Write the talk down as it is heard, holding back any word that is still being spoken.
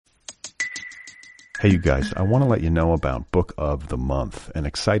Hey, you guys, I want to let you know about Book of the Month, an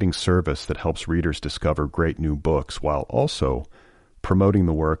exciting service that helps readers discover great new books while also promoting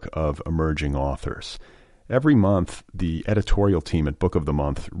the work of emerging authors. Every month, the editorial team at Book of the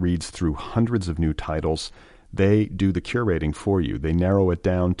Month reads through hundreds of new titles. They do the curating for you. They narrow it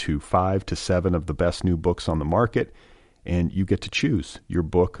down to 5 to 7 of the best new books on the market, and you get to choose your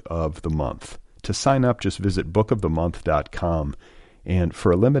Book of the Month. To sign up, just visit bookofthemonth.com. And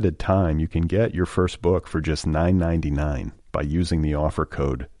for a limited time, you can get your first book for just $9.99 by using the offer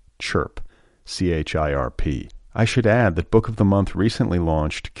code CHIRP, C-H-I-R-P. I should add that Book of the Month recently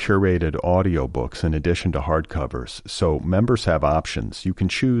launched curated audiobooks in addition to hardcovers, so members have options. You can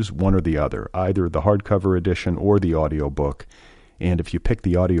choose one or the other, either the hardcover edition or the audiobook. And if you pick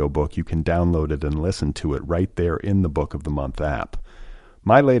the audiobook, you can download it and listen to it right there in the Book of the Month app.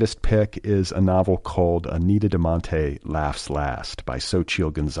 My latest pick is a novel called Anita de Monte Laughs Last by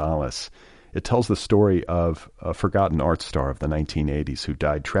Xochitl Gonzalez. It tells the story of a forgotten art star of the 1980s who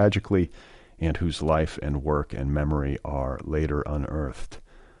died tragically and whose life and work and memory are later unearthed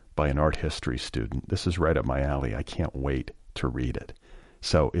by an art history student. This is right up my alley. I can't wait to read it.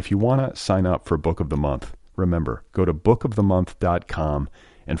 So if you want to sign up for Book of the Month, remember, go to bookofthemonth.com,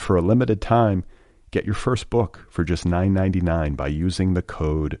 and for a limited time, get your first book for just $9.99 by using the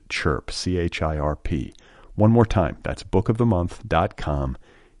code CHIRP, C-H-I-R-P. One more time, that's bookofthemonth.com.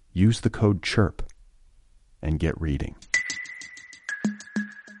 Use the code CHIRP and get reading.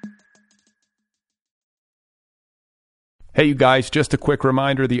 Hey, you guys, just a quick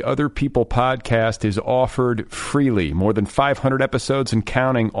reminder, the Other People podcast is offered freely. More than 500 episodes and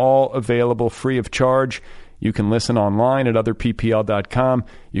counting, all available free of charge. You can listen online at otherppl.com.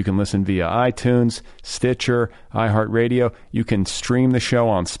 You can listen via iTunes, Stitcher, iHeartRadio. You can stream the show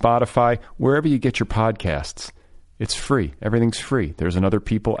on Spotify, wherever you get your podcasts. It's free. Everything's free. There's an Other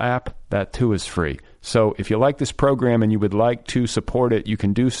People app. That, too, is free. So if you like this program and you would like to support it, you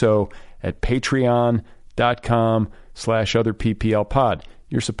can do so at patreon.com/otherpplpod.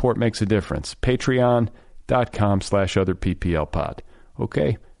 Your support makes a difference. Patreon.com/otherpplpod.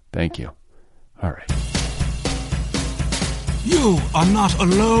 Okay? Thank you. All right. You are not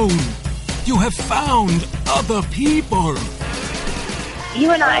alone. You have found other people. You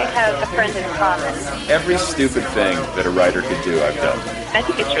and I have a friend in common. Every stupid thing that a writer could do, I've done. I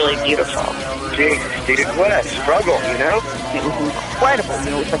think it's really beautiful. Jeez, Steve, what a struggle, you know? It was incredible. You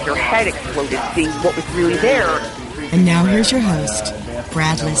know, it was like your head exploded seeing what was really there. And now here's your host,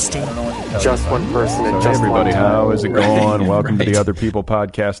 Brad Listy. Just one person and Hey, just everybody, one time. how is it going? Welcome to Right. the Other People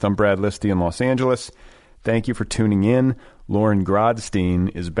podcast. I'm Brad Listy in Los Angeles. Thank you for tuning in. Lauren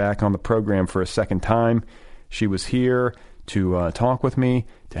Grodstein is back on the program for a second time. She was here to talk with me,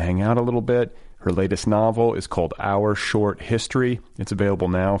 to hang out a little bit. Her latest novel is called Our Short History. It's available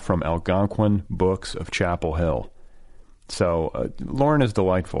now from Algonquin Books of Chapel Hill. So Lauren is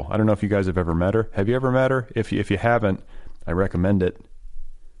delightful. I don't know if you guys have ever met her. Have you ever met her? If you haven't, I recommend it.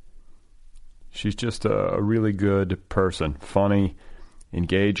 She's just a really good person, funny,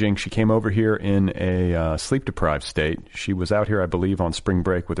 engaging. She came over here in a sleep-deprived state. She was out here, I believe, on spring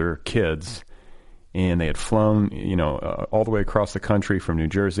break with her kids, and they had flown, all the way across the country from New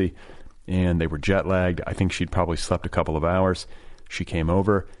Jersey, and they were jet-lagged. I think she'd probably slept a couple of hours. She came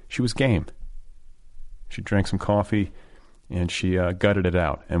over. She was game. She drank some coffee, and she gutted it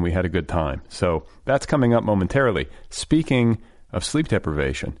out, and we had a good time. So that's coming up momentarily. Speaking of sleep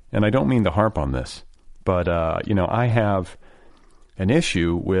deprivation, and I don't mean to harp on this, but, I have an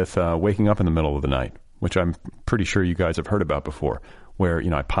issue with waking up in the middle of the night, which I'm pretty sure you guys have heard about before, where,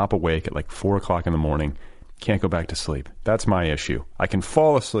 I pop awake at like 4 o'clock in the morning, can't go back to sleep. That's my issue. I can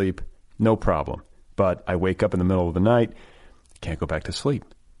fall asleep, no problem, but I wake up in the middle of the night, can't go back to sleep.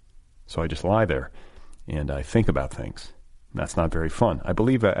 So I just lie there, and I think about things. That's not very fun. I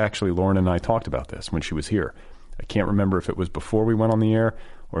believe actually Lauren and I talked about this when she was here. I can't remember if it was before we went on the air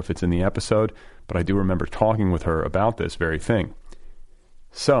or if it's in the episode, but I do remember talking with her about this very thing.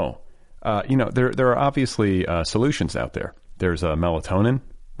 So, there are obviously solutions out there. There's melatonin,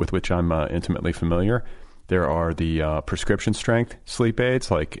 with which I'm intimately familiar. There are the prescription strength sleep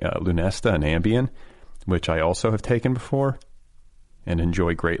aids like Lunesta and Ambien, which I also have taken before and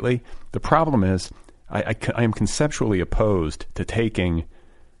enjoy greatly. The problem is I am conceptually opposed to taking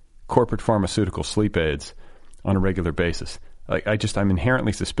corporate pharmaceutical sleep aids on a regular basis. I'm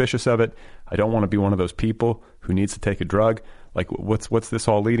inherently suspicious of it. I don't want to be one of those people who needs to take a drug. Like, what's this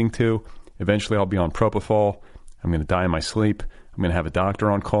all leading to? Eventually, I'll be on propofol. I'm going to die in my sleep. I'm going to have a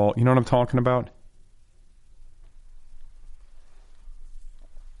doctor on call. You know what I'm talking about?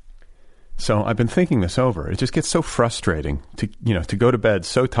 So I've been thinking this over. It just gets so frustrating to go to bed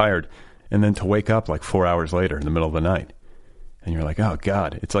so tired and then to wake up like 4 hours later in the middle of the night. And you're like, oh,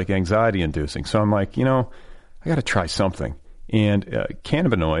 God, it's like anxiety inducing. So I'm like, I got to try something. And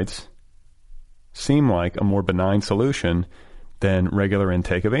cannabinoids seem like a more benign solution than regular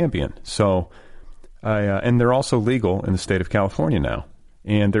intake of Ambien. So, and they're also legal in the state of California now.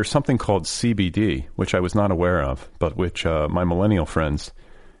 And there's something called CBD, which I was not aware of, but which my millennial friends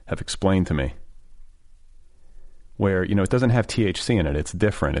have explained to me. Where, it doesn't have THC in it. It's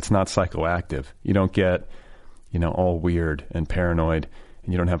different. It's not psychoactive. You don't get, all weird and paranoid,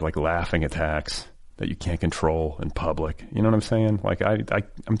 and you don't have like laughing attacks that you can't control in public. You know what I'm saying? Like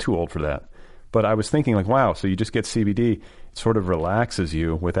I'm too old for that. But I was thinking like, wow, so you just get CBD, it sort of relaxes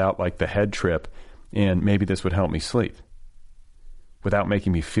you without like the head trip, and maybe this would help me sleep without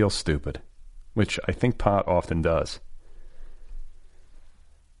making me feel stupid, which I think pot often does.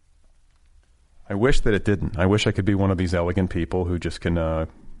 I wish that it didn't. I wish I could be one of these elegant people who just can,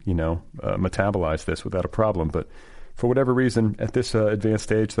 metabolize this without a problem. But for whatever reason, at this advanced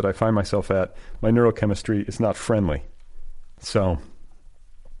stage that I find myself at, my neurochemistry is not friendly. So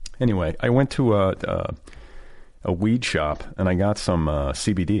anyway, I went to a weed shop and I got some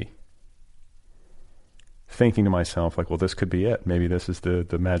CBD, thinking to myself, like, well, this could be it. Maybe this is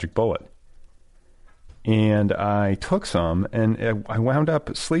the magic bullet. And I took some, and I wound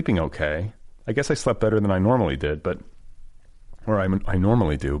up sleeping okay. I guess I slept better than I normally did, I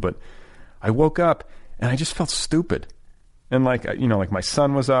normally do. But I woke up, and I just felt stupid. And like my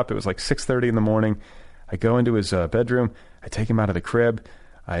son was up. It was like 6:30 in the morning. I go into his bedroom. I take him out of the crib.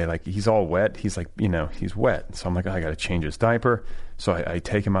 He's all wet. He's like, he's wet. So I'm like, I got to change his diaper. So I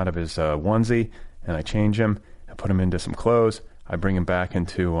take him out of his onesie, and I change him. I put him into some clothes. I bring him back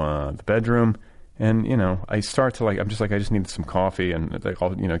into the bedroom. And, I start to I'm just like, I just need some coffee and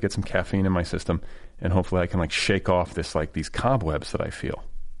I'll, get some caffeine in my system. And hopefully I can shake off these cobwebs that I feel.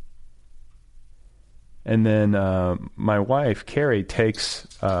 And then my wife, Carrie, takes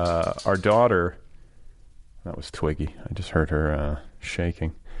our daughter. That was Twiggy. I just heard her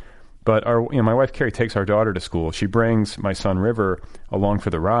shaking. But my wife, Carrie, takes our daughter to school. She brings my son, River, along for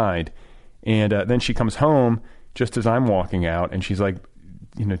the ride. And then she comes home just as I'm walking out. And she's like,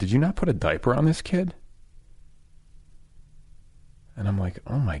 did you not put a diaper on this kid? And I'm like,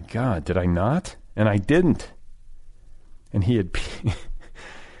 oh my God, did I not? And I didn't. And he had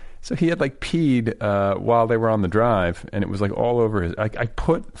so he had peed while they were on the drive, and it was all over his. I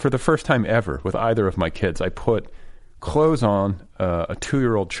put, for the first time ever with either of my kids, I put clothes on a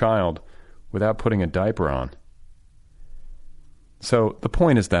 2-year-old child without putting a diaper on. So the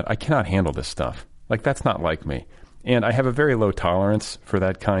point is that I cannot handle this stuff. That's not like me. And I have a very low tolerance for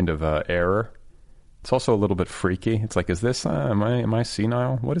that kind of error. It's also a little bit freaky. It's like, is this, am I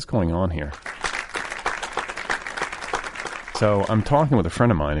senile? What is going on here? So I'm talking with a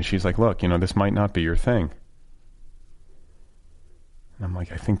friend of mine, and she's like, look, this might not be your thing. And I'm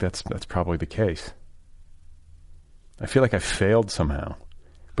like, I think that's probably the case. I feel like I failed somehow.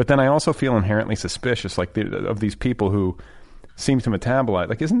 But then I also feel inherently suspicious, of these people who seem to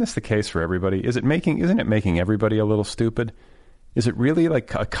metabolize. Isn't this the case for everybody? Isn't it making everybody a little stupid? Is it really a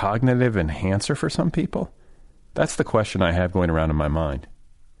cognitive enhancer for some people? That's the question I have going around in my mind.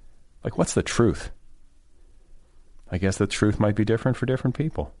 What's the truth? I guess the truth might be different for different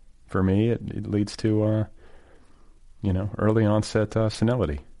people. For me, it leads to, early onset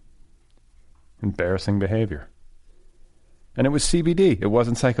senility, embarrassing behavior. And it was CBD. It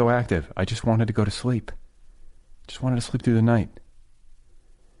wasn't psychoactive. I just wanted to go to sleep. Just wanted to sleep through the night.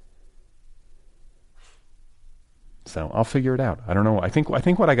 So I'll figure it out. I don't know. I think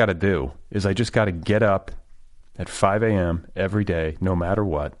what I got to do is I just got to get up at 5 a.m. every day, no matter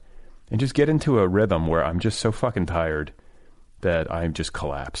what, and just get into a rhythm where I'm just so fucking tired that I just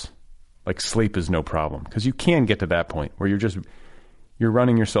collapse. Sleep is no problem. Because you can get to that point where you're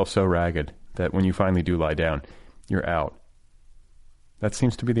running yourself so ragged that when you finally do lie down, you're out. That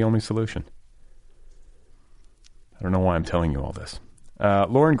seems to be the only solution. I don't know why I'm telling you all this.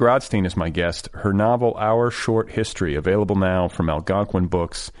 Lauren Grodstein is my guest. Her novel, Our Short History, available now from Algonquin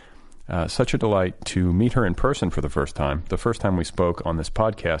Books. Such a delight to meet her in person for the first time. The first time we spoke on this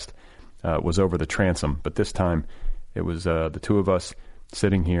podcast was over the transom, but this time it was the two of us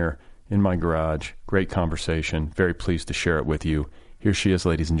sitting here in my garage. Great conversation. Very pleased to share it with you. Here she is,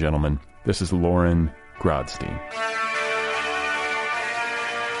 ladies and gentlemen. This is Lauren Grodstein.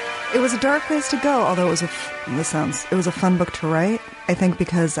 It was a dark place to go, although it was a fun book to write. I think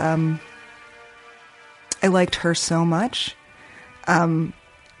because I liked her so much, and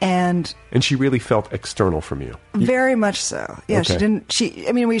she really felt external from you. Very much so. Yeah, okay.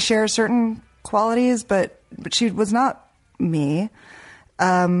 We share certain qualities, but she was not me.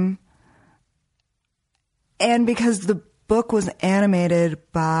 And because the book was animated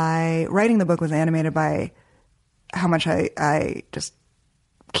by, writing the book was animated by how much I just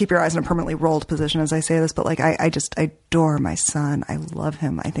keep your eyes in a permanently rolled position as I say this, but like I just adore my son. I love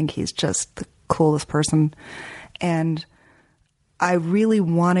him. I think he's just the coolest person. And I really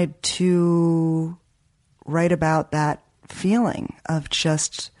wanted to write about that feeling of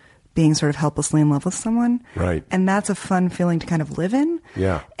just being sort of helplessly in love with someone. Right. And that's a fun feeling to kind of live in.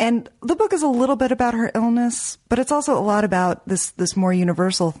 Yeah. And the book is a little bit about her illness, but it's also a lot about this more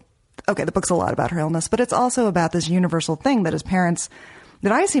universal. Okay, the book's a lot about her illness, but it's also about this universal thing that as parents,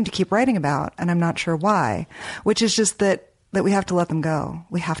 that I seem to keep writing about, and I'm not sure why, which is just that we have to let them go.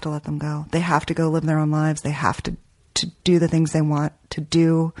 We have to let them go. They have to go live their own lives. They have to do the things they want to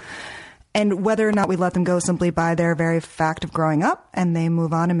do. And whether or not we let them go simply by their very fact of growing up and they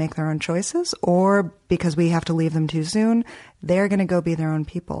move on and make their own choices, or because we have to leave them too soon, they're going to go be their own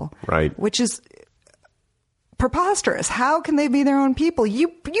people. Right. Which is preposterous. How can they be their own people?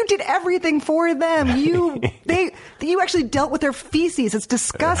 You did everything for them. You actually dealt with their feces. It's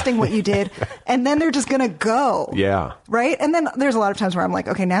disgusting what you did. And then they're just going to go. Yeah. Right? And then there's a lot of times where I'm like,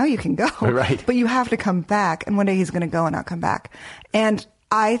 okay, now you can go. Right. But you have to come back. And one day he's going to go and not come back. And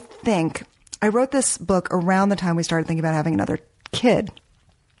I think I wrote this book around the time we started thinking about having another kid.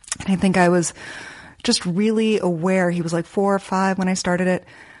 And I think I was just really aware, he was like 4 or 5 when I started it,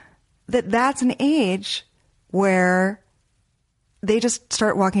 that's an age where they just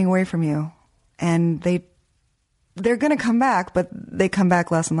start walking away from you. And they're going to come back, but they come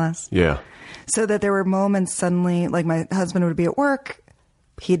back less and less. Yeah. So that there were moments suddenly, like my husband would be at work,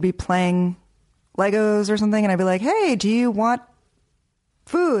 he'd be playing Legos or something, and I'd be like, hey, do you want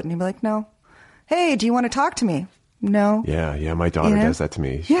food? And he'd be like, no. Hey, do you want to talk to me? No. Yeah. My daughter does that to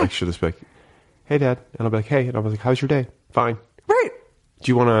me. She'll just be like, hey, Dad. And I'll be like, hey. And I'll be like, how's your day? Fine. Right. Do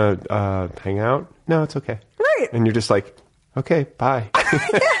you want to hang out? No, it's okay. Right. And you're just like, okay, bye.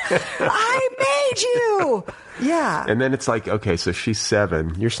 I made you. Yeah. And then it's like, okay, so she's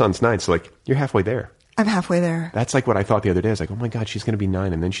 7. Your son's 9. So like, you're halfway there. I'm halfway there. That's like what I thought the other day. I was like, oh my God, she's going to be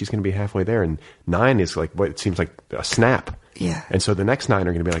 9. And then she's going to be halfway there. And 9 is like what it seems like a snap. Yeah. And so the next 9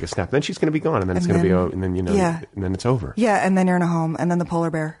 are going to be like a snap. Then she's going to be gone. And then it's going to be, and then, and then it's over. Yeah. And then you're in a home. And then the polar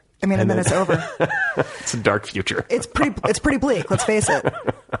bear. And then it's over. It's a dark future. It's pretty bleak. Let's face it.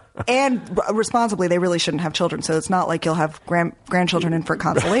 And responsibly, they really shouldn't have children. So it's not like you'll have grandchildren in for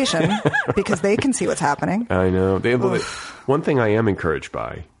consolation because they can see what's happening. I know. One thing I am encouraged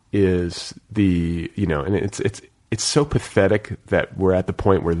by is and it's so pathetic that we're at the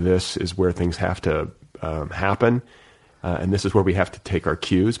point where this is where things have to happen. And this is where we have to take our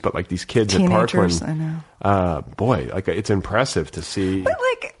cues. But like these kids at Parkland, I know. Boy, like it's impressive to see. But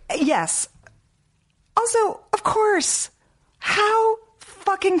like, yes. Also, of course, how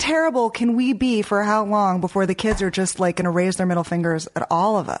fucking terrible can we be for how long before the kids are just like going to raise their middle fingers at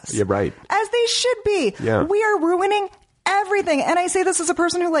all of us? Yeah, right. As they should be. Yeah. We are ruining everything. And I say this as a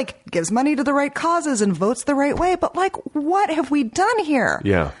person who like gives money to the right causes and votes the right way. But like, what have we done here?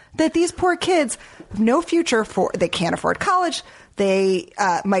 Yeah. That these poor kids have no future they can't afford college. They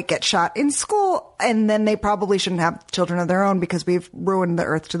might get shot in school, and then they probably shouldn't have children of their own because we've ruined the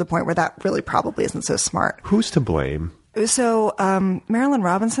earth to the point where that really probably isn't so smart. Who's to blame? So Marilyn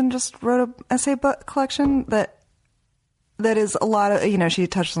Robinson just wrote an essay book collection that is a lot of, she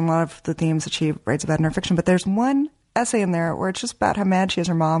touches on a lot of the themes that she writes about in her fiction, but there's one essay in there where it's just about how mad she is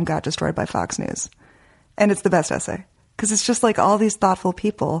her mom got destroyed by Fox News. And it's the best essay because it's just like all these thoughtful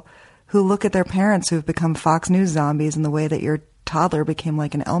people who look at their parents who've become Fox News zombies in the way that your toddler became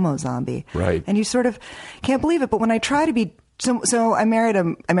like an Elmo zombie. Right. And you sort of can't believe it. But when I try to be, so I married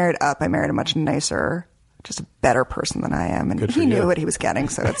a much nicer, just a better person than I am. And he knew what he was getting.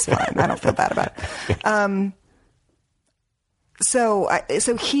 So it's fine. I don't feel bad about it. So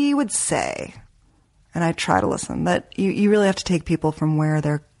he would say, and I try to listen, that you really have to take people from where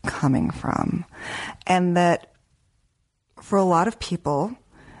they're coming from. And that for a lot of people,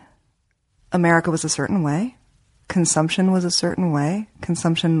 America was a certain way. Consumption was a certain way.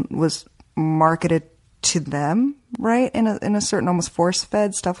 Consumption was marketed to them, right? In a certain, almost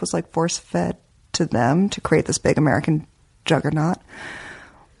force-fed. Stuff was like force-fed to them to create this big American juggernaut.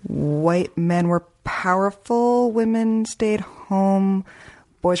 White men were powerful. Women stayed home.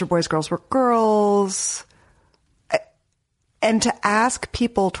 Boys were boys, girls were girls. And to ask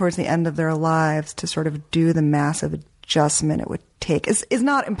people towards the end of their lives to sort of do the massive adjustment it would take is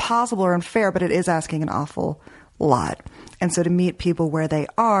not impossible or unfair, but it is asking an awful lot. And so to meet people where they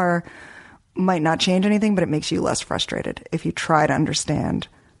are might not change anything, but it makes you less frustrated if you try to understand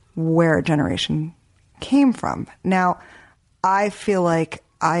where a generation came from. Now, I feel like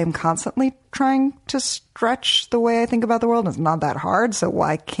I am constantly trying to stretch the way I think about the world. It's not that hard. So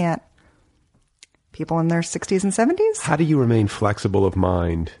why can't people in their 60s and 70s? How do you remain flexible of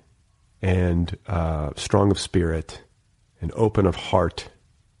mind and strong of spirit and open of heart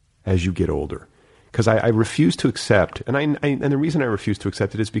as you get older? Because I refuse to accept, and the reason I refuse to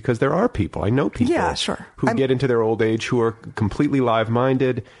accept it is because there are people, I know people who get into their old age who are completely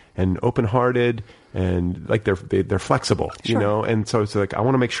live-minded and open-hearted and like they're flexible, you know? And so it's like, I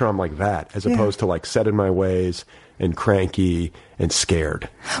want to make sure I'm like that as opposed to like set in my ways and cranky and scared.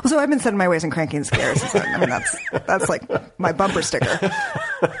 Well, so I've been set in my ways and cranky and scared. I mean, that's like my bumper sticker.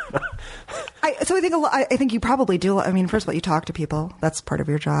 I think you probably do. I mean, first of all, you talk to people. That's part of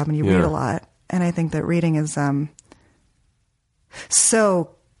your job, and you read a lot. And I think that reading is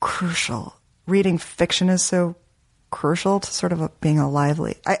so crucial. Reading fiction is so crucial to sort of being a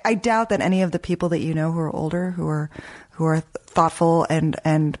lively. I doubt that any of the people that you know who are older, who are thoughtful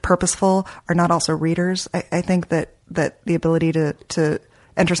and purposeful, are not also readers. I think that the ability to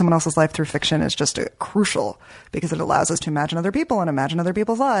enter someone else's life through fiction is just crucial because it allows us to imagine other people and imagine other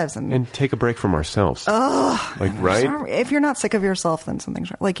people's lives and take a break from ourselves. Oh, like right. If you're not sick of yourself, then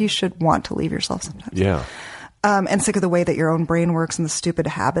something's wrong. Like you should want to leave yourself sometimes. Yeah. And sick of the way that your own brain works and the stupid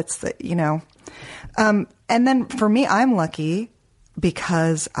habits that you know. And then for me, I'm lucky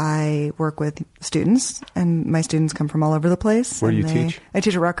because I work with students, and my students come from all over the place. Where do you teach? I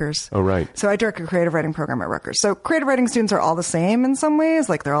teach at Rutgers. Oh, right. So I direct a creative writing program at Rutgers. So creative writing students are all the same in some ways.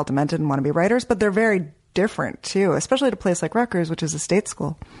 Like they're all demented and want to be writers, but they're very different too, especially at a place like Rutgers, which is a state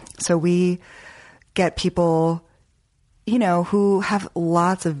school. So we get people, you know, who have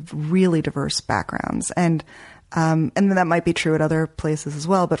lots of really diverse backgrounds. And that might be true at other places as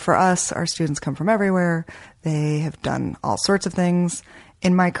well. But for us, our students come from everywhere. They have done all sorts of things.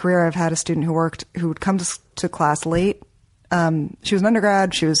 In my career, I've had a student who would come to class late. She was an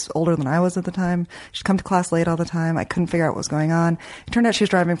undergrad. She was older than I was at the time. She'd come to class late all the time. I couldn't figure out what was going on. It turned out she was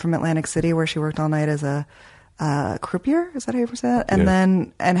driving from Atlantic City, where she worked all night as a croupier. Is that how you say that?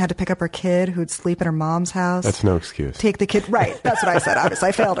 And had to pick up her kid who'd sleep at her mom's house. That's no excuse. Take the kid. Right. That's what I said. Obviously,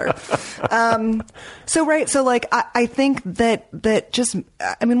 I failed her. So like, I think that just,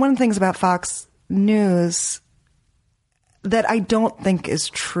 I mean, one of the things about Fox News that I don't think is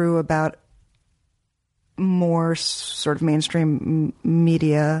true about more sort of mainstream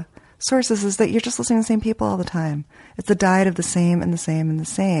media sources is that you're just listening to the same people all the time. It's the diet of the same and the same and the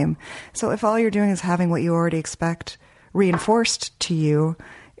same. So if all you're doing is having what you already expect reinforced to you,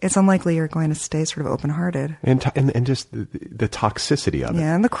 it's unlikely you're going to stay sort of open-hearted. And just the toxicity of it.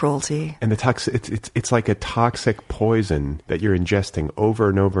 Yeah, and the cruelty. And it's like a toxic poison that you're ingesting over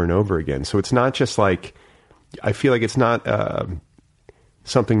and over and over again. So it's not just like, I feel like it's not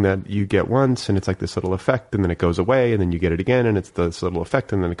something that you get once and it's like this little effect and then it goes away and then you get it again and it's this little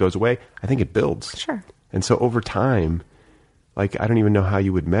effect and then it goes away. I think it builds. Sure. And so over time, like, I don't even know how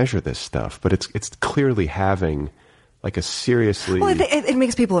you would measure this stuff, but it's clearly having like a seriously... Well, it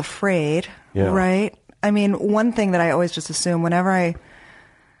makes people afraid, right? I mean, one thing that I always just assume whenever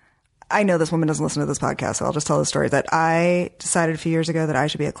I know this woman doesn't listen to this podcast, so I'll just tell the story that I decided a few years ago that I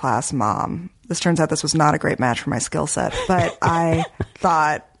should be a class mom. This turns out this was not a great match for my skill set, but I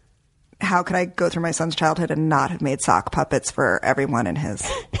thought, how could I go through my son's childhood and not have made sock puppets for everyone in his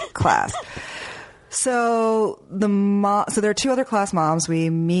class? So so there are two other class moms. We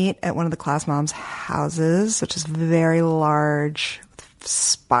meet at one of the class moms' houses, which is very large, with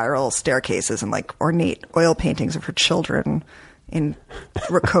spiral staircases and like ornate oil paintings of her children in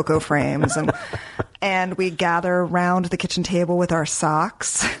Rococo frames, and we gather around the kitchen table with our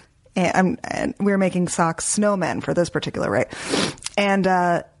socks, and we were making sock snowmen for this particular right, and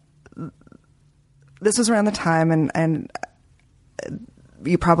this was around the time, and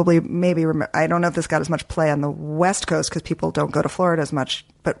you probably maybe remember, I don't know if this got as much play on the West Coast because people don't go to Florida as much,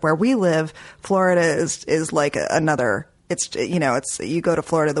 but where we live, Florida is like another. It's, you know, it's, you go to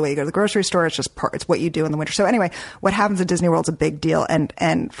Florida the way you go to the grocery store. It's just it's what you do in the winter. So anyway, what happens at Disney World's a big deal.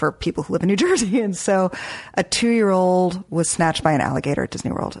 And for people who live in New Jersey. And so a 2-year-old was snatched by an alligator at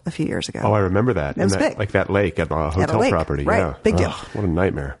Disney World a few years ago. Oh, I remember that. It was big. Like that lake at a hotel property. Right. Yeah. Big deal. Ugh, what a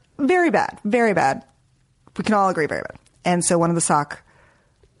nightmare. Very bad. Very bad. We can all agree very bad. And so one of the sock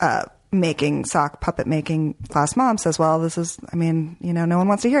puppet making class moms says, well, this is, I mean, you know, no one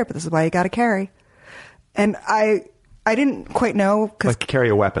wants to hear it, but this is why you got to carry. And I didn't quite know. Like carry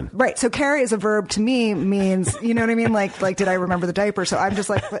a weapon. Right. So carry as a verb to me means, you know what I mean? Like, did I remember the diaper? So I'm just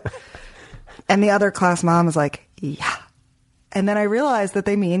like, and the other class mom is like, yeah. And then I realized that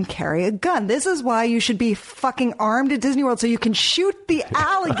they mean carry a gun. This is why you should be fucking armed at Disney World, so you can shoot the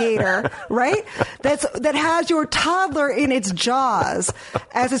alligator, right? That has your toddler in its jaws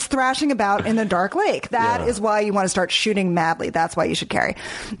as it's thrashing about in the dark lake. That is why you want to start shooting madly. That's why you should carry.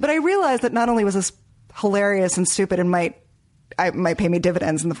 But I realized that not only was this hilarious and stupid and might pay me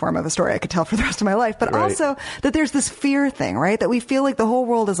dividends in the form of a story I could tell for the rest of my life, but also that there's this fear thing, right? That we feel like the whole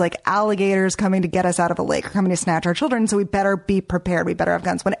world is like alligators coming to get us out of a lake or coming to snatch our children, so we better be prepared. We better have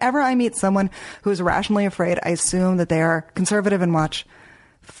guns. Whenever I meet someone who is rationally afraid, I assume that they are conservative and watch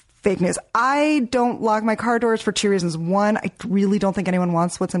fake news. I don't lock my car doors for two reasons. One, I really don't think anyone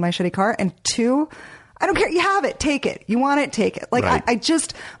wants what's in my shitty car. And two, I don't care. You have it. Take it. You want it. Take it. Like, I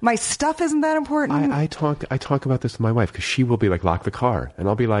just, my stuff isn't that important. I talk about this with my wife because she will be like, lock the car. And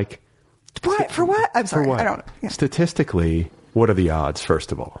I'll be like, what? For what? I'm sorry. What? I don't. Yeah. Statistically, what are the odds,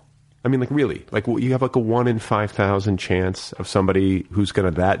 first of all? I mean, like, really? Like, you have like a 1 in 5,000 chance of somebody who's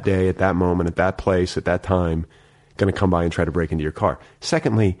going to that day, at that moment, at that place, at that time, going to come by and try to break into your car.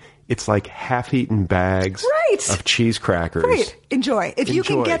 Secondly, it's like half-eaten bags of cheese crackers. Right. Enjoy. If you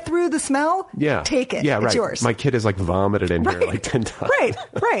can get through the smell, take it. Yeah, it's yours. My kid has like vomited in here like 10 times.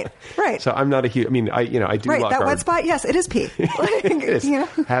 Right. So I'm not a huge, I mean, I do right, lock that our... wet spot, yes, it is pee. Like, it is. You know?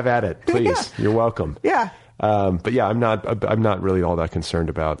 Have at it, please. You're welcome. Yeah. But yeah, I'm not really all that concerned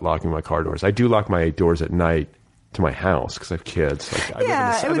about locking my car doors. I do lock my doors at night to my house because I have kids. Like,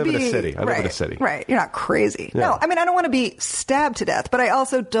 I live in a city. I live in a city. Right. You're not crazy. No, I mean, I don't want to be stabbed to death, but I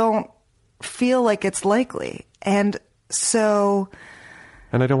also don't feel like it's likely. And so...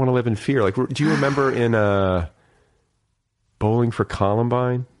 And I don't want to live in fear. Like, do you remember in Bowling for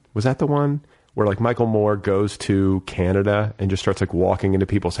Columbine? Was that the one where like Michael Moore goes to Canada and just starts like walking into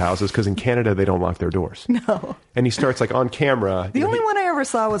people's houses? Because in Canada, they don't lock their doors. No. And he starts like on camera. The only one I ever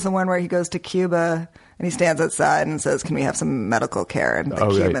saw was the one where he goes to Cuba and he stands outside and says, "Can we have some medical care?" And the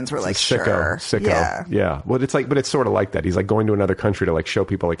Cubans were like, sicko. Sure. Yeah. Well, it's sort of like that. He's like going to another country to like show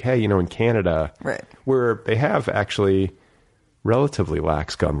people like, hey, in Canada, where they have actually relatively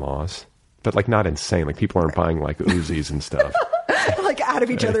lax gun laws, but like not insane. Like people aren't buying like Uzis and stuff. Like out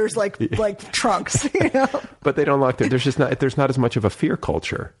of each other's like trunks, you know? But they don't lock it. There's not as much of a fear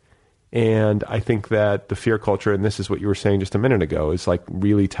culture. And I think that the fear culture, and this is what you were saying just a minute ago, is like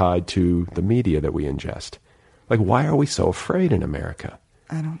really tied to the media that we ingest. Like, why are we so afraid in America?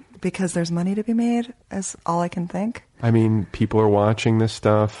 Because there's money to be made, is all I can think. I mean, people are watching this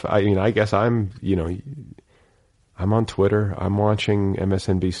stuff. I mean, I guess I'm on Twitter. I'm watching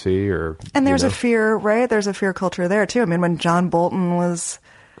MSNBC And there's a fear, right? There's a fear culture there too. I mean, when John Bolton was,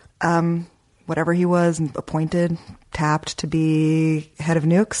 whatever he was, tapped to be head of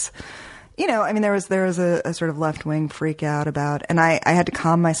nukes, I mean, there was a sort of left wing freak out about, and I had to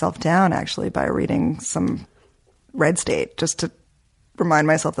calm myself down actually by reading some Red State just to remind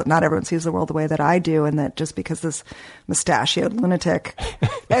myself that not everyone sees the world the way that I do, and that just because this mustachioed lunatic,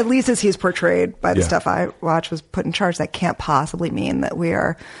 at least as he's portrayed by the stuff I watch, was put in charge, that can't possibly mean that we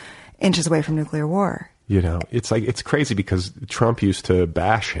are inches away from nuclear war. It's crazy because Trump used to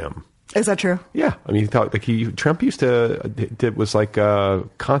bash him. Is that true? Yeah. I mean, Trump used to, was like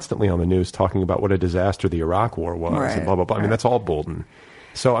constantly on the news talking about what a disaster the Iraq war was and blah, blah, blah. I mean, that's all Bolton.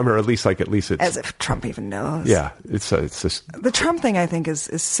 So, I mean, or at least it's... As if Trump even knoes. Yeah. It's just... The Trump thing, I think, is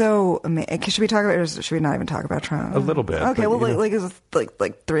so amazing. Should we talk about it, or should we not even talk about Trump? A little bit. Okay, well,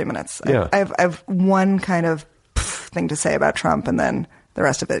 like 3 minutes. Yeah. I have one kind of thing to say about Trump, and then the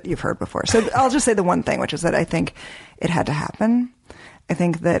rest of it you've heard before. So I'll just say the one thing, which is that I think it had to happen. I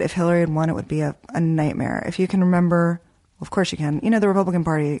think that if Hillary had won, it would be a nightmare. If you can remember... Of course you can. The Republican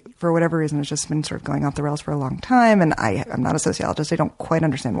Party, for whatever reason, has just been sort of going off the rails for a long time. And I'm not a sociologist. I don't quite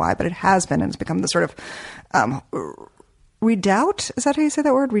understand why, but it has been. And it's become the sort of redoubt. Is that how you say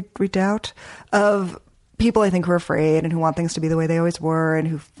that word? Redoubt of people, I think, who are afraid and who want things to be the way they always were and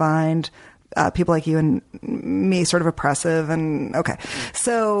who find people like you and me sort of oppressive. And okay.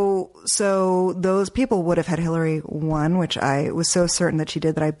 So those people would have had Hillary won, which I was so certain that she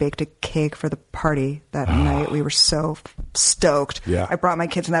did that I baked a cake for the party that night. We were so stoked. Yeah. I brought my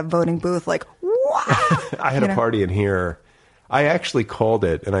kids in that voting booth like, wow. I had a party in here. I actually called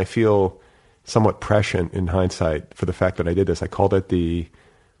it, and I feel somewhat prescient in hindsight for the fact that I did this. I called it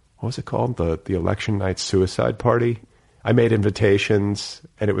what was it called? The election night suicide party. I made invitations,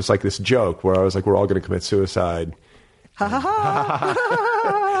 and it was like this joke where I was like, we're all going to commit suicide. Ha ha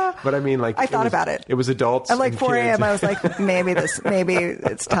ha. But I mean, like... I thought about it. It was adults. At like 4 a.m., I was like, maybe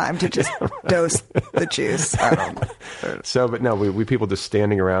it's time to just dose the juice. So, but no, we people just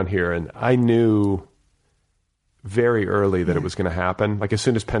standing around here, and I knew very early that it was going to happen. Like as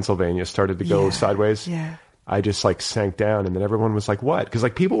soon as Pennsylvania started to go sideways, I just like sank down, and then everyone was like, "What?" Because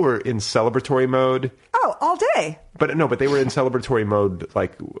like people were in celebratory mode. Oh, all day. But they were in celebratory mode,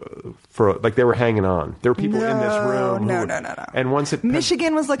 like they were hanging on. There were people in this room. No. And once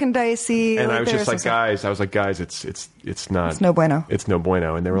Michigan was looking dicey, and I was just like, guys, it's not. It's no bueno. It's no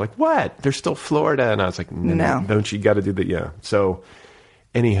bueno. And they were like, what? There's still Florida, and I was like, no. Don't you got to do that? Yeah. So,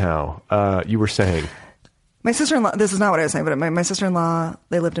 anyhow, you were saying. My sister-in-law, this is not what I was saying, but my sister-in-law,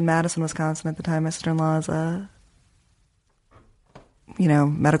 they lived in Madison, Wisconsin at the time. My sister-in-law is a,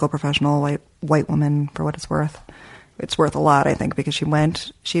 medical professional, white woman, for what it's worth. It's worth a lot, I think, because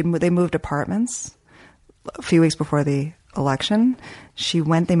they moved apartments a few weeks before the election.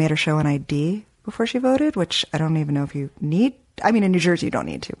 They made her show an ID before she voted, which I don't even know if you need. I mean, in New Jersey, you don't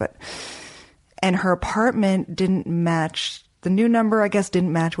need to, and her apartment didn't match. The new number, I guess,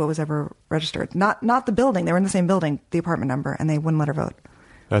 didn't match what was ever registered. Not the building. They were in the same building, the apartment number, and they wouldn't let her vote.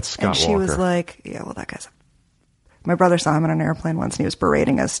 That's Scott And she Walker. was like, yeah, well, that guy's... My brother saw him on an airplane once, and he was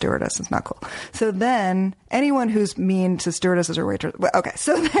berating a stewardess. It's not cool. So then, anyone who's mean to stewardesses or waitresses... Okay,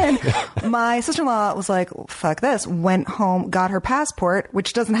 so then my sister-in-law was like, fuck this, went home, got her passport,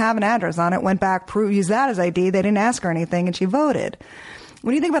 which doesn't have an address on it, went back, used that as ID. They didn't ask her anything, and she voted.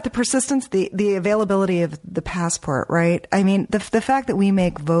 When you think about the persistence, the availability of the passport, right? I mean, the fact that we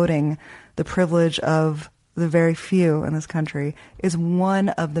make voting the privilege of the very few in this country is one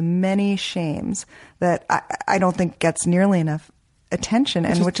of the many shames that I don't think gets nearly enough attention,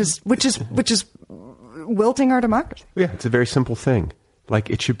 and which is wilting our democracy. Yeah, it's a very simple thing. Like,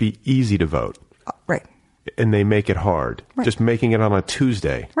 it should be easy to vote. Right. And they make it hard. Right. Just making it on a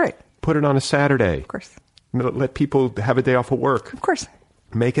Tuesday. Right. Put it on a Saturday. Of course. Let people have a day off of work. Of course.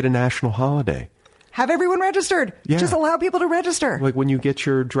 Make it a national holiday. Have everyone registered. Yeah. Just allow people to register. Like when you get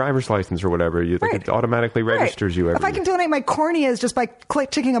your driver's license or whatever, it automatically registers you. If I can donate my corneas just by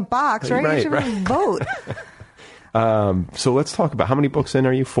ticking a box, right? You should really vote. So let's talk about, how many books in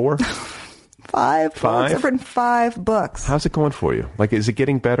are you? 4? 5. Five? I've written 5 books. How's it going for you? Like, is it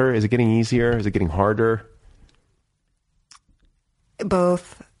getting better? Is it getting easier? Is it getting harder?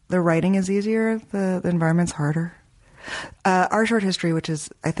 Both. The writing is easier. The environment's harder. Our Short History, which is,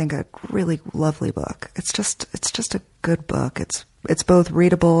 I think, a really lovely book. It's just a good book. It's both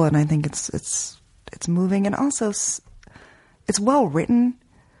readable, and I think it's moving, and also it's well written.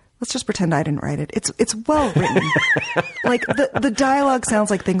 Let's just pretend I didn't write it. It's well written. Like the dialogue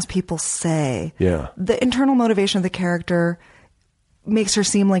sounds like things people say. Yeah. The internal motivation of the character makes her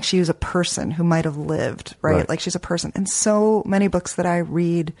seem like she was a person who might have lived, right? Like she's a person. And so many books that I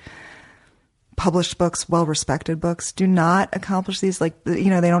read, published books, well-respected books, do not accomplish these, like, they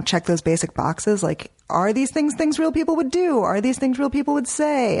don't check those basic boxes. Like, are these things real people would do? Are these things real people would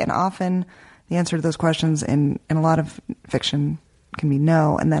say? And often the answer to those questions in a lot of fiction can be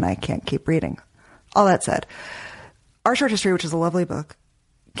no, and then I can't keep reading. All that said, Our Short History, which is a lovely book,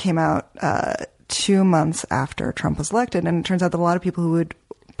 came out 2 months after Trump was elected, and it turns out that a lot of people who would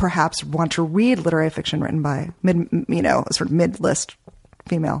perhaps want to read literary fiction written by a sort of mid-list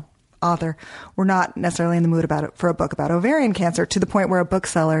female author were not necessarily in the mood for a book about ovarian cancer, to the point where a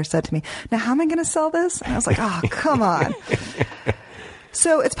bookseller said to me, now how am I going to sell this? And I was like, oh, come on.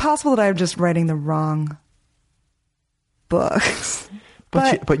 So it's possible that I'm just writing the wrong books.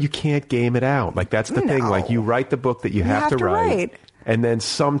 But you can't game it out. Like, that's the thing. Like, you write the book that you have to write. And then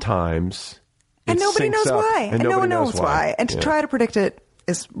sometimes and nobody knows why. And no one knows why. And to try to predict it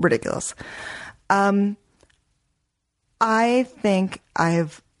is ridiculous. I think I'm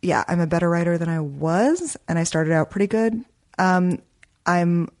a better writer than I was, and I started out pretty good. I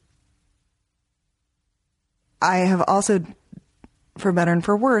have also, for better and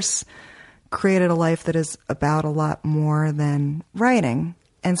for worse, created a life that is about a lot more than writing.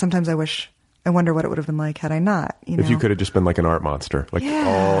 And sometimes I wonder what it would have been like had I not. If you could have just been like an art monster, like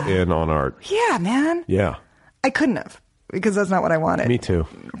all in on art. Yeah, man. Yeah. I couldn't have, because that's not what I wanted. Me too.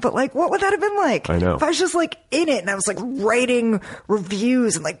 But like, what would that have been like? I know. If I was just like in it and I was like writing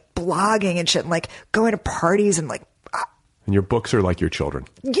reviews and like blogging and shit and like going to parties and like. And your books are like your children.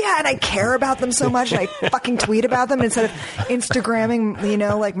 Yeah, and I care about them so much, and I fucking tweet about them. And instead of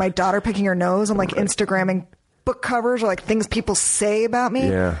Instagramming, like my daughter picking her nose, I'm like Instagramming book covers or like things people say about me.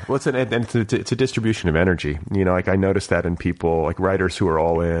 Yeah, well, it's a distribution of energy. Like I noticed that in people, like writers who are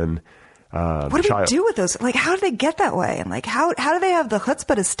all in. What do we do with those? Like, how do they get that way? And like, how do they have the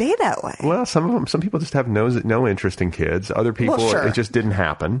chutzpah to stay that way? Well, some people just have no interest in kids. Other people, it just didn't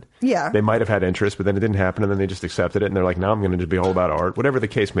happen. Yeah. They might have had interest, but then it didn't happen, and then they just accepted it, and they're like, now I'm going to just be all about art, whatever the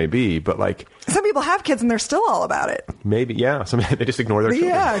case may be. But like, some people have kids and they're still all about it. Maybe, yeah. They just ignore their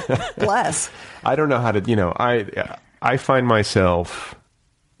children. Yeah, bless. I don't know how to, I find myself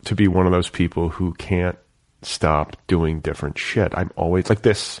to be one of those people who can't stop doing different shit. I'm always like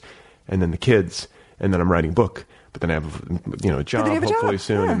this, and then the kids, and then I'm writing a book, but then I have, a job hopefully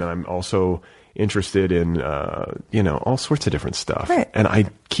soon, and then I'm also interested in, all sorts of different stuff. Right. And I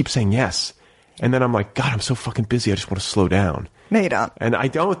keep saying yes. And then I'm like, God, I'm so fucking busy. I just want to slow down. No, you don't. And I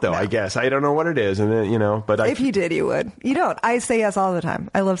don't, though, I guess. I don't know what it is. And then, but if you did, you would. You don't. I say yes all the time.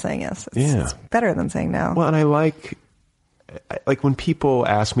 I love saying yes. It's better than saying no. Well, and I like when people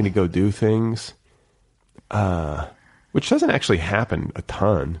ask me to go do things, which doesn't actually happen a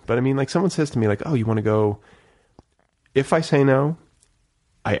ton. But I mean, like someone says to me, like, oh, you want to go? If I say no,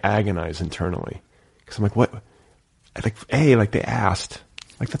 I agonize internally. Because I'm like, what? Like they asked.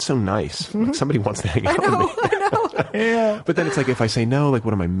 Like, that's so nice. Mm-hmm. Like, somebody wants to hang out with me. I know. Yeah. But then it's like, if I say no, like,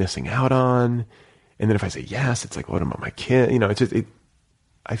 what am I missing out on? And then if I say yes, it's like, what am I, my kid? It's just,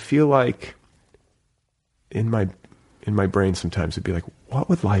 I feel like in my brain sometimes it'd be like, what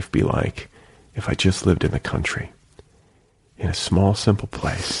would life be like if I just lived in the country? In a small, simple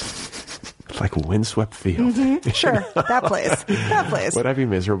place. Like a windswept field. Mm-hmm. Sure. That place. Would I be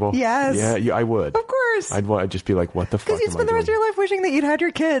miserable? Yes. Yeah, I would. Of course. I'd just be like, what the fuck? Because you'd spend the rest of your life wishing that you'd had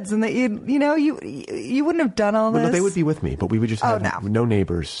your kids and that you wouldn't have done all this. No, they would be with me, but we would just have no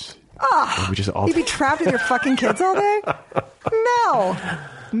neighbors. Oh, we just you'd be trapped with your fucking kids all day? No.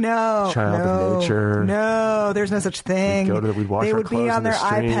 Child of nature. No, there's no such thing. We'd wash they our would clothes be on in the their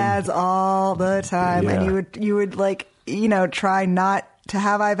stream. iPads all the time, and you would like, try not to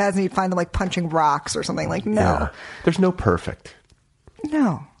have iPads, and you'd find them like punching rocks or something. Like, no. Yeah. There's no perfect.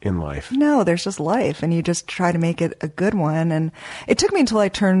 No. In life. No, there's just life, and you just try to make it a good one. And it took me until I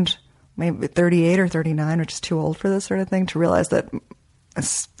turned maybe 38 or 39, which is too old for this sort of thing, to realize that,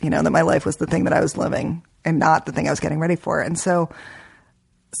 that my life was the thing that I was living and not the thing I was getting ready for. And so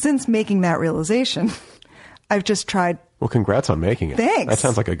since making that realization, I've just tried. Well, congrats on making it. Thanks. That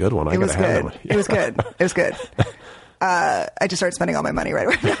sounds like a good one. It was good. It was good. It was good. I just started spending all my money right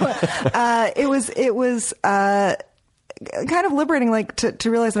away. It was kind of liberating, like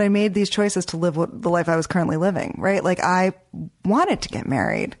to realize that I made these choices to live the life I was currently living. Right? Like I wanted to get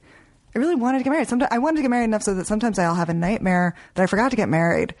married. I really wanted to get married. Sometimes I wanted to get married enough so that sometimes I'll have a nightmare that I forgot to get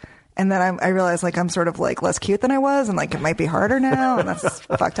married. And then I realized like I'm sort of like less cute than I was, and like it might be harder now, and that's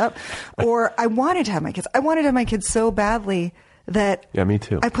fucked up. Or I wanted to have my kids. I wanted to have my kids so badly that me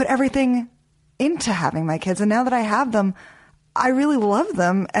too. I put everything into having my kids, and now that I have them, I really love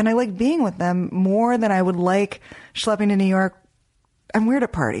them, and I like being with them more than I would like schlepping to New York. I'm weird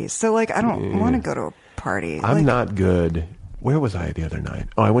at parties, so like I don't want to go to a party. I'm not good. Where was I the other night?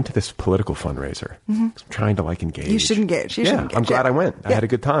 Oh, I went to this political fundraiser. Mm-hmm. I'm trying to like engage. You should engage. I'm glad I went. I had a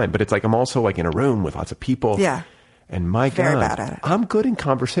good time, but it's like I'm also like in a room with lots of people. Yeah. And my Very God, bad at it. I'm good in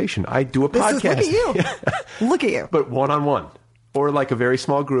conversation. I do a podcast. Look at you. Look at you. But one-on-one. Or like a very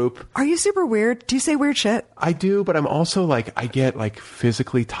small group. Are you super weird? Do you say weird shit? I do, but I'm also like, I get like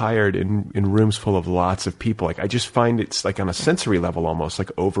physically tired in rooms full of lots of people. Like I just find it's like on a sensory level almost like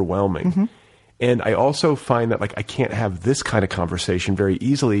overwhelming. Mm-hmm. And I also find that like I can't have this kind of conversation very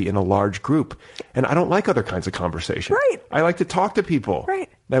easily in a large group. And I don't like other kinds of conversation. Right. I like to talk to people. Right.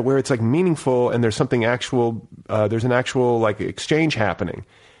 That where it's like meaningful and there's something actual, there's an actual like exchange happening.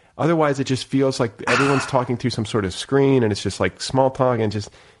 Otherwise, it just feels like everyone's talking through some sort of screen, and it's just like small talk, and it just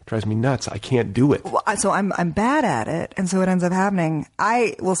drives me nuts. I can't do it. Well, so I'm bad at it, and so what ends up happening,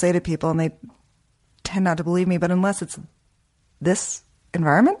 I will say to people, and they tend not to believe me, but unless it's this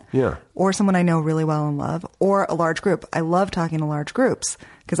environment, or someone I know really well and love, or a large group, I love talking to large groups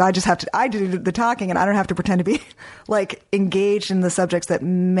because I do the talking, and I don't have to pretend to be like engaged in the subjects that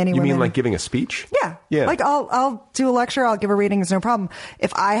many women. You mean like giving a speech? Yeah. Like I'll do a lecture, I'll give a reading, it's no problem.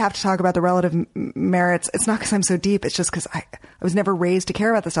 If I have to talk about the relative merits, it's not because I'm so deep, it's just because I was never raised to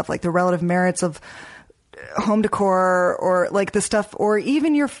care about the stuff, like the relative merits of home decor, or like the stuff, or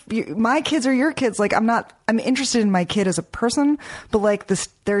even my kids or your kids. Like I'm interested in my kid as a person, but like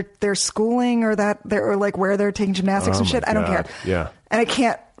their schooling or like where they're taking gymnastics and shit. I don't care. Yeah. And I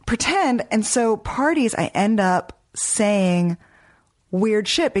can't pretend. And so parties, I end up saying weird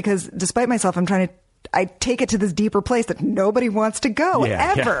shit because despite myself, I take it to this deeper place that nobody wants to go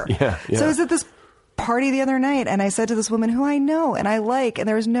ever. Yeah. So I was at this party the other night, and I said to this woman who I know and I like, and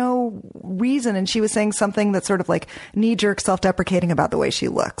there was no reason, and she was saying something that's sort of like knee-jerk self-deprecating about the way she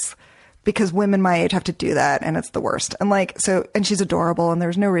looks, because women my age have to do that, and it's the worst. And like, so, and she's adorable, and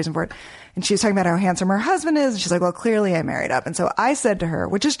there's no reason for it. And she was talking about how handsome her husband is, and she's like, well, clearly I married up. And so I said to her,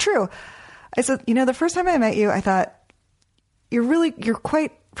 which is true, I said, the first time I met you, I thought, you're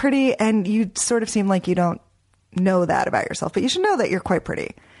quite pretty, and you sort of seem like you don't know that about yourself, but you should know that you're quite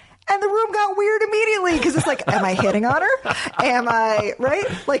pretty. And the room got weird immediately because it's like, am I hitting on her? Am I, right?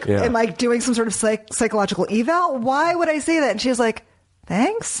 Like, am I doing some sort of psychological eval? Why would I say that? And she was like,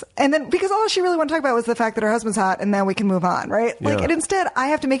 thanks. And then, because all she really wanted to talk about was the fact that her husband's hot and then we can move on, right? Like, and instead, I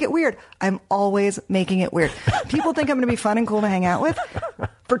have to make it weird. I'm always making it weird. People think I'm going to be fun and cool to hang out with.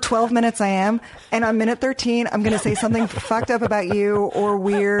 For 12 minutes I am. And on minute 13, I'm going to say something fucked up about you or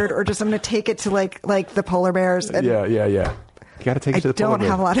weird or just I'm going to take it to like the polar bears. And yeah. You got to take it to the polar bears. I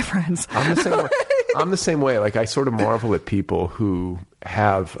don't have a lot of friends. I'm the same way. Like, I sort of marvel at people who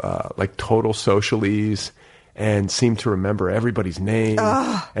have like total social ease and seem to remember everybody's name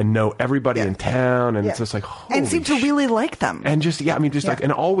and know everybody in town. And it's just like, holy and seem to really like them. And just, like,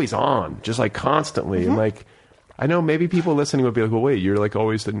 and always on, just like constantly. And like, I know maybe people listening would be like, well, wait, you're like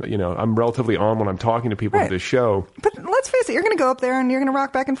always, I'm relatively on when I'm talking to people at this show. But let's face it, you're going to go up there and you're going to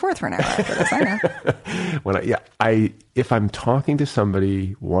rock back and forth for an hour after this. I know. If I'm talking to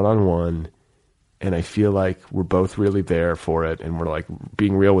somebody one-on-one and I feel like we're both really there for it and we're like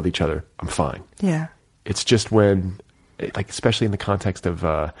being real with each other, I'm fine. Yeah. It's just when, like, especially in the context of,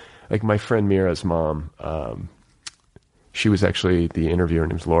 like, my friend Mira's mom, she was actually the interviewer. Her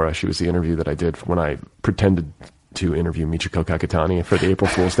name's Laura. She was the interview that I did when I pretended to interview Michiko Kakutani for the April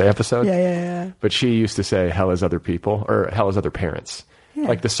Fool's Day episode. Yeah. But she used to say, hell is other people, or hell is other parents. Yeah.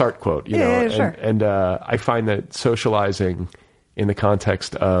 Like the Sartre quote, you know. Yeah, sure. And I find that socializing in the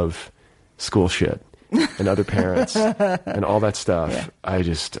context of school shit and other parents and all that stuff, I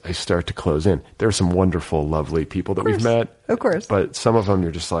start to close in. There are some wonderful, lovely people that we've met. Of course. But some of them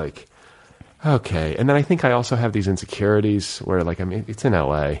you're just like, okay. And then I think I also have these insecurities where, like, I mean, it's in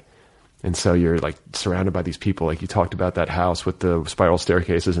LA. And so you're like surrounded by these people. Like, you talked about that house with the spiral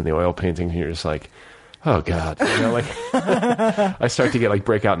staircases and the oil paintings, and you're just like, oh God. Like I start to get like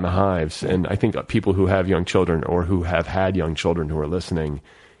break out in the hives. And I think people who have young children or who have had young children who are listening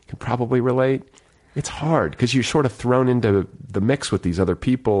can probably relate. It's hard because you're sort of thrown into the mix with these other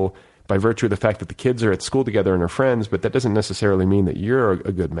people by virtue of the fact that the kids are at school together and are friends, but that doesn't necessarily mean that you're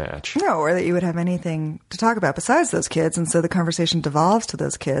a good match. No, or that you would have anything to talk about besides those kids. And so the conversation devolves to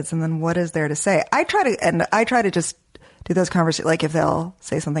those kids. And then what is there to say? I try to just do those conversations. Like, if they'll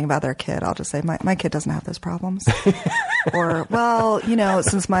say something about their kid, I'll just say, my kid doesn't have those problems. Or, well,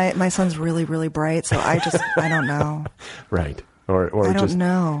 since my son's really, really bright, so I don't know. Right. Or I don't just,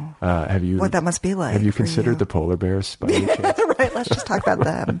 know what that must be like. Have you considered the polar bears by any chance? Right, let's just talk about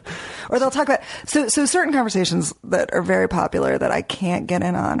them. Or they'll talk about so certain conversations that are very popular that I can't get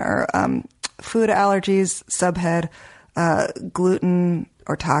in on are food allergies, subhead, gluten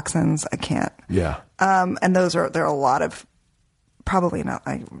or toxins. I can't. Yeah. And there are a lot of, probably not,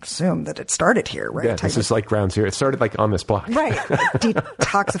 I assume that it started here, right? Yeah, this is like ground zero. It started like on this block. Right.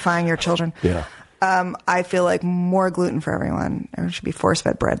 Detoxifying your children. Yeah. I feel like more gluten for everyone. There should be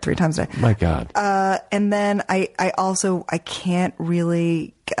force-fed bread 3 times a day. My God. And then I can't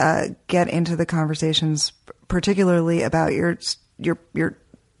really get into the conversations, particularly about your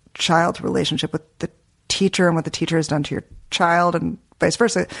child's relationship with the teacher and what the teacher has done to your child and vice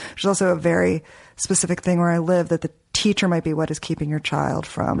versa. There's also a very specific thing where I live that the teacher might be what is keeping your child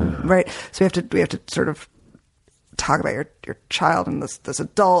from, right? So we have to sort of talk about your child and this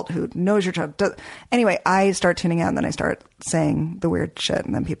adult who knows your child. Anyway, I start tuning out and then I start saying the weird shit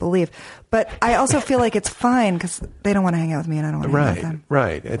and then people leave. But I also feel like it's fine because they don't want to hang out with me and I don't want to hang out with them.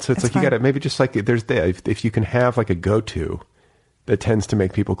 Right. And so it's like fine. You got to maybe just like if you can have like a go-to that tends to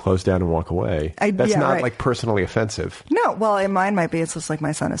make people close down and walk away. That's not like personally offensive. No, well, in mine might be. It's just like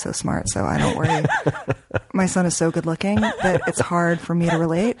my son is so smart, so I don't worry. My son is so good looking that it's hard for me to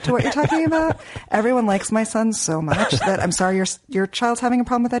relate to what you're talking about. Everyone likes my son so much that I'm sorry your child's having a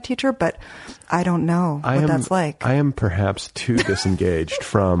problem with that teacher, but I don't know what that's like. I am perhaps too disengaged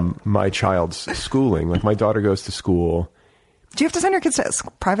from my child's schooling. Like, my daughter goes to school. Do you have to send your kids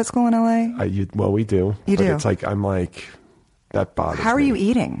to private school in LA? Well, we do. You do? It's like, I'm like... That bothers me. How are you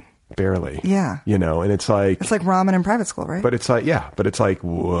eating? Barely. Yeah. And it's like ramen in private school, right? But it's like,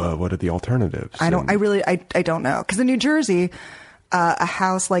 what are the alternatives? I don't know. Because in New Jersey, a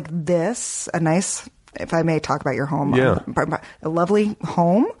house like this, a nice, if I may talk about your home, a lovely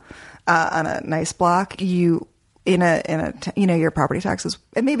home on a nice block, your property taxes,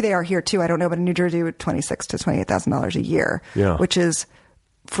 and maybe they are here too, I don't know, but in New Jersey, $26,000 to $28,000 a year, which is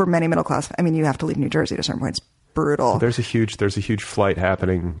for many middle class. I mean, you have to leave New Jersey at a certain point. It's brutal. There's a huge flight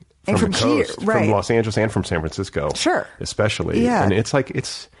happening from the coast, from Los Angeles and from San Francisco. Sure. Especially. Yeah. And it's like,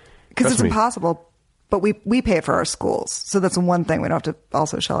 because it's impossible, but we pay for our schools. So that's one thing. We don't have to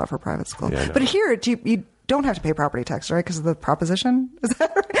also shell out for private school. Yeah, but here, you don't have to pay property tax, right? Because of the proposition? Is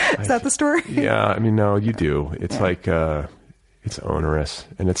that right? Is that the story? Yeah. I mean, no, you do. It's like, It's onerous,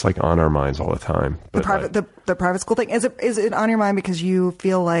 and it's like on our minds all the time. But The private school thing, is it on your mind because you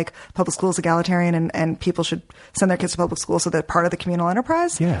feel like public school is egalitarian and people should send their kids to public school so they're part of the communal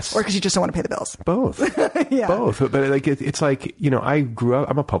enterprise? Yes. Or because you just don't want to pay the bills? Both. Yeah. Both. But like it's like, I grew up,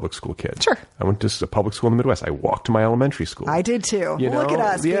 I'm a public school kid. Sure. I went to a public school in the Midwest. I walked to my elementary school. I did too. Look at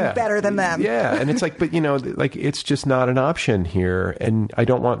us being better than them. Yeah. And it's like, but like it's just not an option here. And I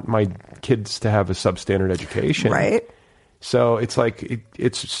don't want my kids to have a substandard education. Right. So it's like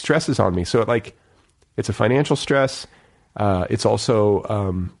it stresses on me. So it's a financial stress. It's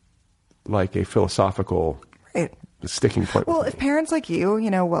also like a philosophical sticking point. Well, if parents like you,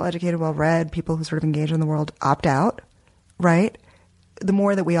 well-educated, well-read, people who sort of engage in the world opt out, right? The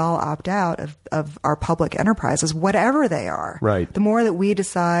more that we all opt out of our public enterprises, whatever they are, right? The more that we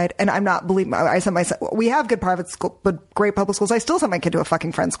decide, and I'm not believing. I sent my son. We have good private school, but great public schools. I still sent my kid to a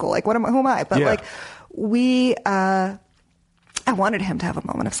fucking friend school. Like, who am I? But I wanted him to have a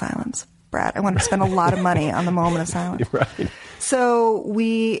moment of silence, Brad. I wanted to spend a lot of money on the moment of silence. Right. So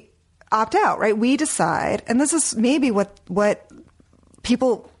we opt out, right? We decide, and this is maybe what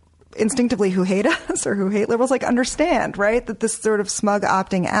people instinctively who hate us or who hate liberals understand, right? That this sort of smug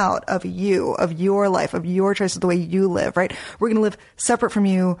opting out of you, of your life, of your choices, the way you live, right? We're going to live separate from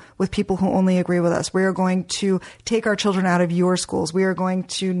you with people who only agree with us. We are going to take our children out of your schools. We are going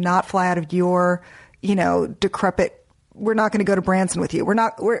to not fly out of your, decrepit. We're not going to go to Branson with you.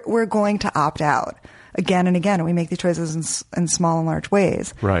 We're going to opt out again and again. And we make these choices in small and large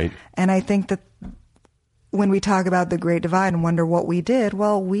ways. Right. And I think that when we talk about the Great Divide and wonder what we did,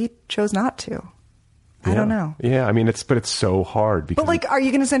 well, we chose not to. Yeah. I don't know. Yeah. I mean, it's so hard because. But are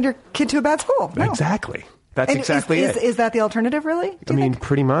you going to send your kid to a bad school? No. Exactly. That's exactly it. Is that the alternative, really? I mean,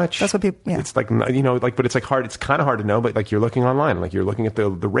 pretty much. That's what people. Yeah. It's but it's hard. It's kind of hard to know. But you're looking online, you're looking at the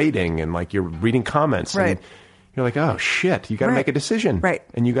rating, and you're reading comments, right? And you're like, oh shit, you got to make a decision, right?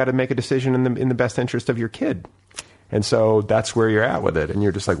 And you got to make a decision in the best interest of your kid. And so that's where you're at with it, and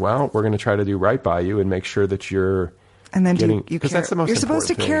you're just like, well, we're going to try to do right by you and make sure that you're. And then you care. That's the most you're supposed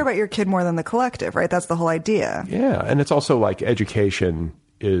to care about your kid more than the collective, right? That's the whole idea. Yeah, and it's also education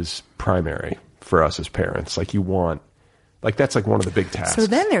is primary for us as parents. You want, that's one of the big tasks. So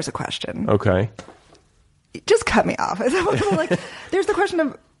then there's a question. Okay. Just cut me off. There's the question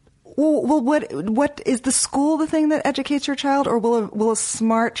of, well, what is the school the thing that educates your child, or will a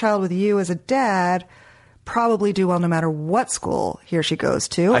smart child with you as a dad probably do well no matter what school he or she goes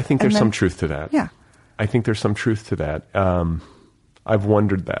to? I think there's some truth to that. Yeah. I think there's some truth to that. I've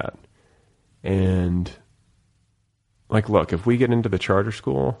wondered that. And look, if we get into the charter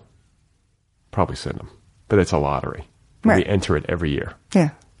school, probably send them. But it's a lottery. Right. We enter it every year. Yeah.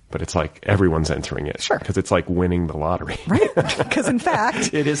 But it's everyone's entering it. Sure. Because it's winning the lottery. Right. Because in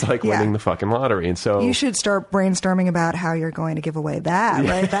fact. It is winning the fucking lottery. And so. You should start brainstorming about how you're going to give away that,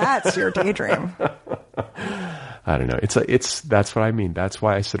 right? That's your daydream. I don't know. That's what I mean. That's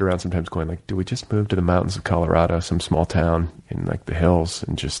why I sit around sometimes going do we just move to the mountains of Colorado, some small town in the hills,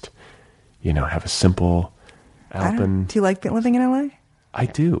 and just, have a simple Alpine. Do you like living in LA? I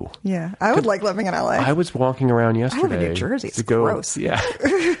do. Yeah. I would like living in LA. I was walking around yesterday. I live in New Jersey. It's gross. Yeah.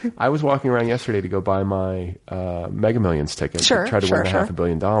 I was walking around yesterday to go buy my Mega Millions ticket to try to win $500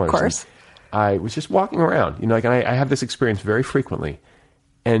 million. Of course. And I was just walking around, and I have this experience very frequently.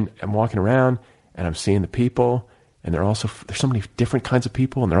 And I'm walking around and I'm seeing the people, and there's so many different kinds of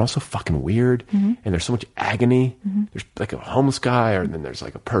people, and they're all so fucking weird, and there's so much agony. There's a homeless guy, and then there's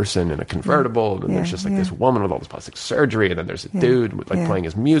a person in a convertible, and there's just this woman with all this plastic surgery, and then there's a dude playing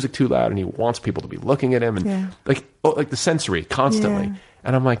his music too loud, and he wants people to be looking at him, and the sensory constantly. Yeah.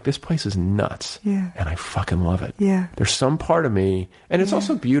 And I'm like, this place is nuts. Yeah. And I fucking love it. Yeah. There's some part of me, and it's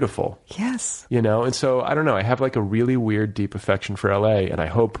also beautiful. Yes. And so I don't know, I have a really weird, deep affection for LA, and I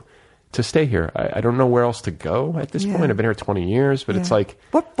hope to stay here. I don't know where else to go at this point. I've been here 20 years, but it's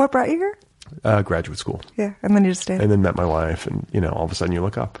What brought you here? Graduate school. Yeah, and then you just stayed. And then met my wife, and all of a sudden you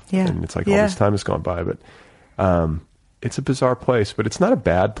look up. Yeah. And it's all this time has gone by, but it's a bizarre place, but it's not a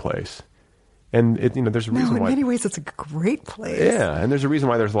bad place. And there's a reason why. In many ways, it's a great place. Yeah, and there's a reason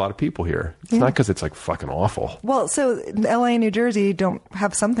why there's a lot of people here. It's not because it's fucking awful. Well, so LA and New Jersey don't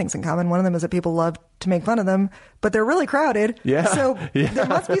have some things in common. One of them is that people love to make fun of them, but they're really crowded. Yeah. So there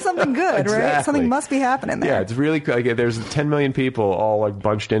must be something good, right? Something must be happening there. Yeah, it's really there's 10 million people all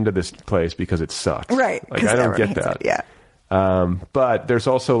bunched into this place because it sucks. Right. I don't get that. Yeah. But there's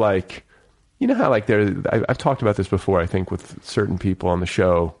also how I've talked about this before, I think, with certain people on the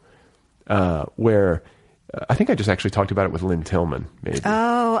show. Where I think I just actually talked about it with Lynn Tillman, maybe.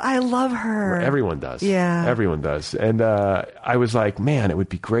 Oh, I love her. Everyone does. Yeah. Everyone does. And I was like, man, it would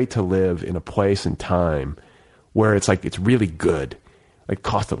be great to live in a place and time where it's like, it's really good. Like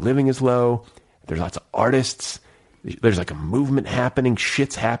cost of living is low. There's lots of artists. There's like a movement happening.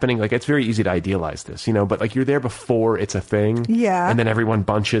 Shit's happening. Like it's very easy to idealize this, you know, but like you're there before it's a thing. Yeah. And then everyone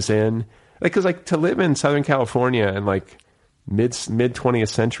bunches in. Like, cause like to live in Southern California and like mid 20th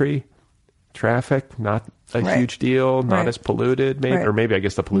century, traffic, not a huge deal, not as polluted, maybe, or maybe I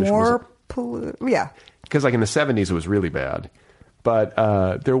guess the pollution was polluted. Yeah. Because like in the 70s, it was really bad. But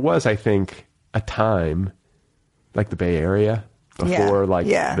there was, I think, a time, like the Bay Area, before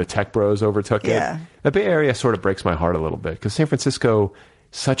the tech bros overtook it. The Bay Area sort of breaks my heart a little bit because San Francisco,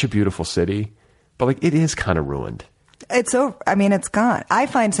 such a beautiful city, but like it is kind of ruined. It's over. I mean, it's gone. I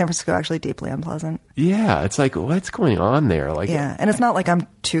find San Francisco actually deeply unpleasant. Yeah, it's like, what's going on there? Like, yeah, and it's not like I'm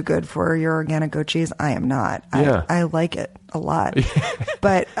too good for your organic goat cheese. I am not. I like it a lot,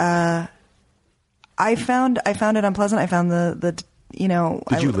 but I found it unpleasant. I found the you know.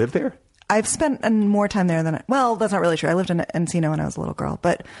 Did you live there? I've spent more time there than well, that's not really true. I lived in Encino when I was a little girl,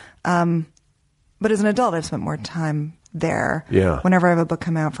 but as an adult, I've spent more time there. Yeah. Whenever I have a book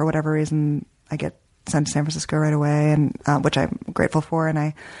come out, for whatever reason, I get sent to San Francisco right away, and which I'm grateful for.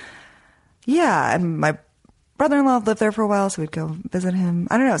 And and my brother-in-law lived there for a while, so we'd go visit him.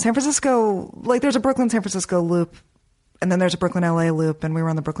 I don't know, San Francisco, like there's a Brooklyn-San Francisco loop, and then there's a Brooklyn-LA loop, and we were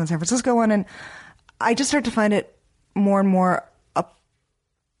on the Brooklyn-San Francisco one, and I just started to find it more and more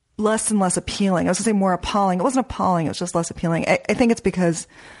less and less appealing. I was going to say more appalling. It wasn't appalling. It was just less appealing. I think it's because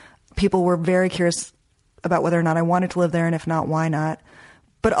people were very curious about whether or not I wanted to live there, and if not, why not?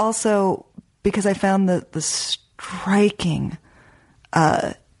 But also because I found the striking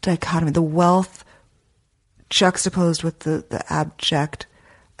dichotomy, the wealth juxtaposed with the abject,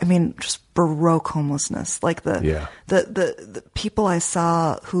 I mean, just Baroque homelessness. Like the people I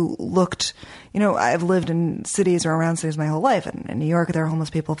saw who looked, you know, I've lived in cities or around cities my whole life. And in New York, there are homeless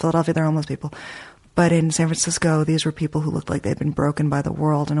people. Philadelphia, there are homeless people. But in San Francisco, these were people who looked like they'd been broken by the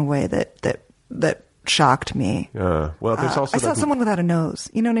world in a way that shocked me. Well, there's also I saw someone without a nose.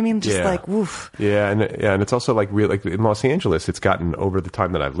 You know what I mean? Just like woof. Yeah, and it's also like real. Like in Los Angeles, it's gotten over the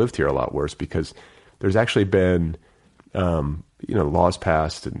time that I've lived here a lot worse because there's actually been, laws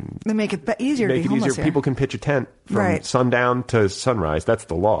passed and they make it easier to be homeless here. People can pitch a tent from sundown to sunrise. That's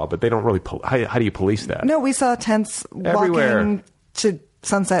the law, but they don't really. How do you police that? No, we saw tents everywhere. Walking to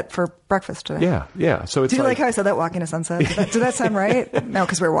sunset for breakfast today. Yeah. So it's. Do you like how I said that? Walking to sunset. Did that sound right? No,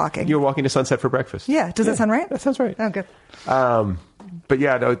 because we're walking. You're walking to sunset for breakfast. Yeah. Does that sound right? That sounds right. Oh, good. But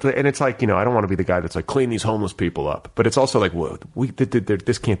yeah, no, and it's like, I don't want to be the guy that's like, clean these homeless people up. But it's also like, well,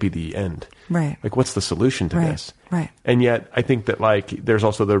 this can't be the end. Right. Like, what's the solution to this? Right. And yet, I think that like, there's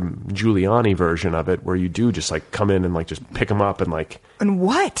also the Giuliani version of it where you do just like come in and like just pick them up and like. And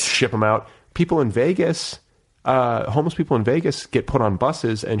what? Ship them out. People in Vegas, homeless people in Vegas get put on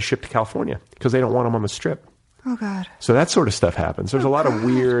buses and shipped to California because they don't want them on the Strip. Oh, God. So that sort of stuff happens. There's a lot of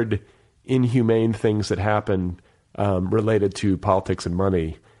weird, inhumane things that happen related to politics and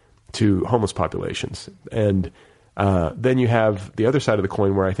money to homeless populations. And then you have the other side of the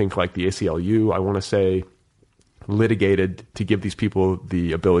coin where I think like the ACLU, I want to say, litigated to give these people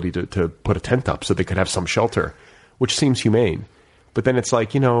the ability to put a tent up so they could have some shelter, which seems humane. But then it's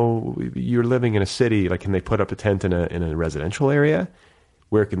like, you're living in a city, like can they put up a tent in a residential area?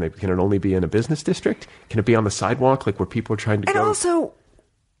 Where can it only be in a business district? Can it be on the sidewalk, like where people are trying to go? And also,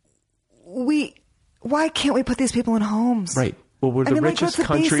 why can't we put these people in homes? Right. Well, we're the richest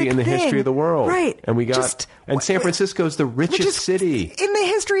country in the history of the world. Right. And we got, San Francisco's the richest city. In the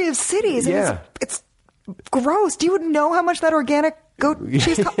history of cities. Yeah. It's gross. Do you know how much that organic goat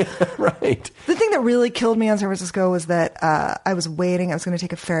cheese costs? Right. The thing that really killed me on San Francisco was that I was waiting. I was going to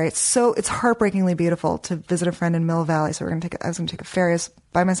take a ferry. It's heartbreakingly beautiful to visit a friend in Mill Valley. So I was going to take a ferry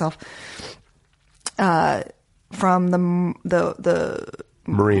by myself from the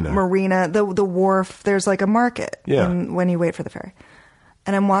marina, the wharf. There's like a market when you wait for the ferry.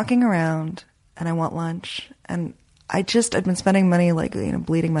 And I'm walking around and I want lunch. And I'd been spending money, like,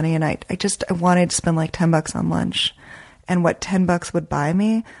 bleeding money. And I wanted to spend like $10 on lunch. And what $10 would buy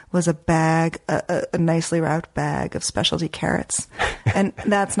me was a bag, a nicely wrapped bag of specialty carrots. And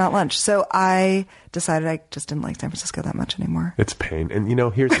that's not lunch. So I decided I just didn't like San Francisco that much anymore. It's pain. And,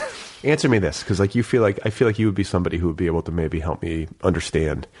 answer me this, because like I feel like you would be somebody who would be able to maybe help me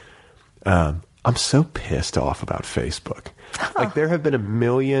understand. I'm so pissed off about Facebook. Like there have been a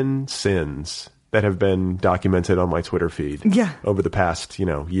million sins that have been documented on my Twitter feed over the past,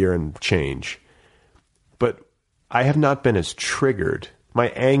 year and change. But I have not been as triggered. My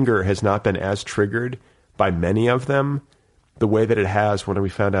anger has not been as triggered by many of them the way that it has when we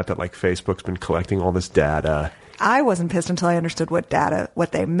found out that like Facebook's been collecting all this data I wasn't pissed until I understood what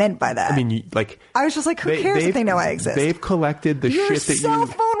they meant by that. I mean, I was just like, who cares if they know I exist? They've collected the your shit that cell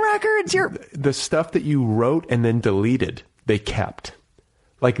phone records, the stuff that you wrote and then deleted, they kept.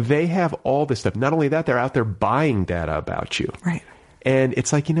 Like, they have all this stuff. Not only that, they're out there buying data about you. Right. And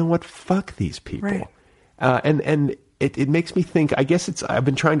it's like, you know what? Fuck these people. Right. And it makes me think, I guess I've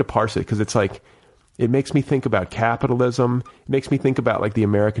been trying to parse it because it's like, it makes me think about capitalism. It makes me think about like the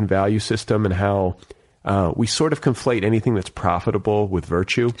American value system and how we sort of conflate anything that's profitable with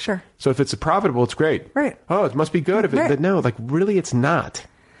virtue. Sure. So if it's profitable, it's great. Right. Oh, it must be good. But no, like really it's not.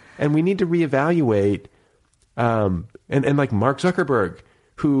 And we need to reevaluate. And like Mark Zuckerberg,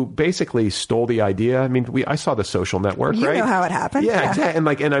 who basically stole the idea. I mean, I saw The Social Network, you right? You know how it happened. Yeah,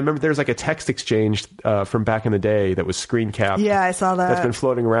 exactly. And I remember there's like a text exchange from back in the day that was screen capped. Yeah, I saw that. That's been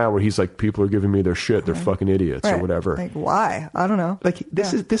floating around where he's like, people are giving me their shit. They're fucking idiots or whatever. Like, why? I don't know. Like,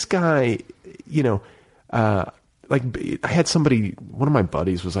 this guy, you know, like I had somebody, one of my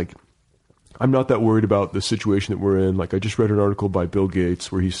buddies was like, I'm not that worried about the situation that we're in. Like, I just read an article by Bill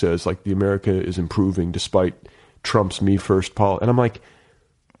Gates where he says, like, the America is improving despite Trump's me first policy. And I'm like,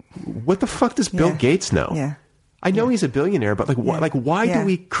 what the fuck does Bill Gates know? Yeah. I know he's a billionaire, but why do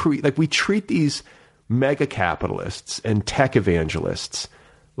we we treat these mega capitalists and tech evangelists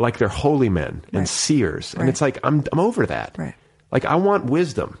like they're holy men and seers. And it's like, I'm over that. Right. Like, I want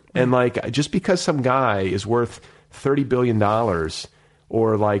wisdom. And like, just because some guy is worth $30 billion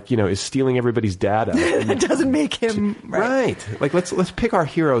or like, you know, is stealing everybody's data. It doesn't make him right. Like, let's pick our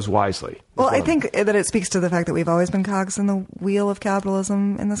heroes wisely. Well, I think that it speaks to the fact that we've always been cogs in the wheel of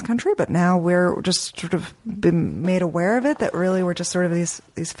capitalism in this country, but now we're just sort of been made aware of it, that really we're just sort of these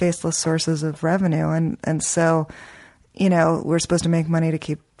faceless sources of revenue. And so, you know, we're supposed to make money to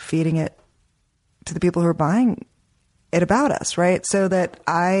keep feeding it to the people who are buying it about us, right? So that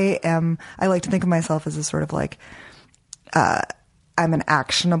I like to think of myself as a sort of like, I'm an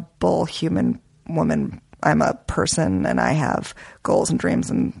actionable human woman. I'm a person and I have goals and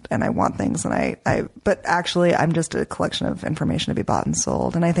dreams and I want things but actually I'm just a collection of information to be bought and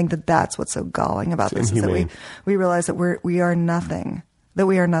sold. And I think that that's what's so galling about this is that we realize that we are nothing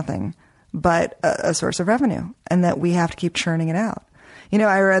but a source of revenue and that we have to keep churning it out. You know,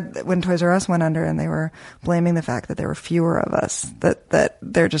 I read when Toys R Us went under and they were blaming the fact that there were fewer of us, that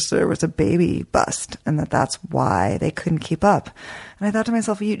there was a baby bust and that's why they couldn't keep up. And I thought to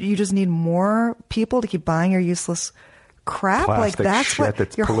myself, you just need more people to keep buying your useless crap. Plastic like that's shit what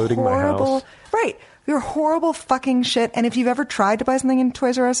that's you're polluting horrible, my house. Right. You're horrible fucking shit. And if you've ever tried to buy something in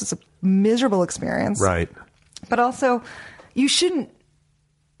Toys R Us, it's a miserable experience. Right. But also, you shouldn't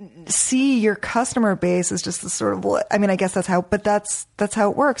see your customer base as just the sort of, I mean, I guess that's how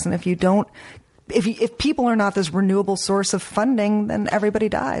it works. And if people are not this renewable source of funding, then everybody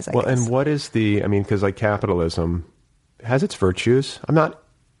dies. I guess. And what is because like capitalism has its virtues. I'm not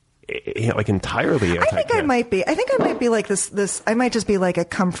like entirely anti-cap. I think I might be like this, I might just be like a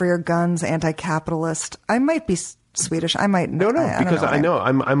come for your guns anti-capitalist. I might be Swedish. I might not. No, because I know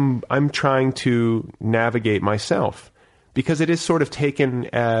I'm trying to navigate myself. Because it is sort of taken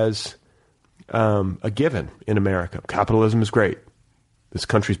as a given in America. Capitalism is great. This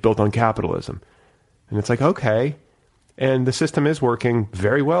country's built on capitalism. And it's like, okay. And the system is working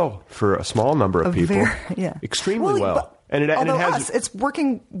very well for a small number of people. Extremely well. And it's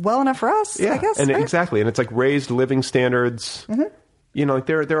working well enough for us, I guess. And right? exactly. And it's like raised living standards. Mm-hmm. You know, like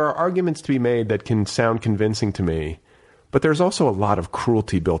there are arguments to be made that can sound convincing to me. But there's also a lot of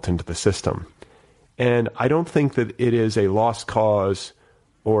cruelty built into the system. And I don't think that it is a lost cause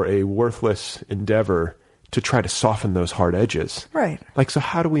or a worthless endeavor to try to soften those hard edges. Right. Like, so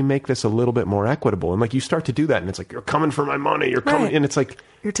how do we make this a little bit more equitable? And like, you start to do that and it's like, you're coming for my money. You're coming. And it's like,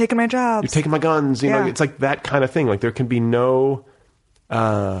 you're taking my jobs. You're taking my guns. You know, it's like that kind of thing. Like there can be no,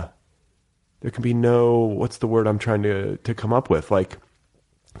 what's the word I'm trying to come up with? Like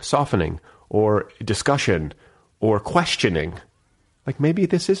softening or discussion or questioning. Like, maybe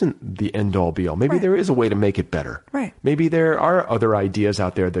this isn't the end-all, be-all. Maybe there is a way to make it better. Right. Maybe there are other ideas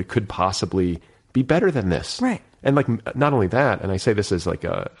out there that could possibly be better than this. Right. And, like, not only that, and I say this as, like,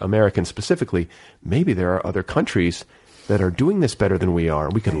 American specifically, maybe there are other countries that are doing this better than we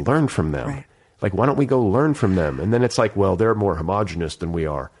are. We can learn from them. Right. Like, why don't we go learn from them? And then it's like, well, they're more homogenous than we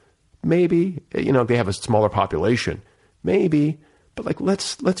are. Maybe. You know, they have a smaller population. Maybe. But, like,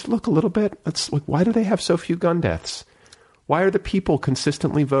 let's look a little bit. Let's look, why do they have so few gun deaths? Why are the people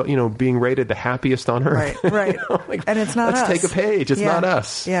consistently being rated the happiest on earth? Right. And it's not us. Let's take a page. It's not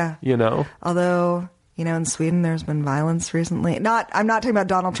us. Yeah. You know? Although, you know, in Sweden, there's been violence recently. I'm not talking about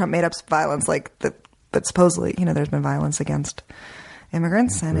Donald Trump made up violence, but supposedly, you know, there's been violence against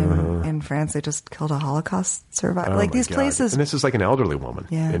immigrants, and in France they just killed a Holocaust survivor. Oh like my these God. places, and this is like an elderly woman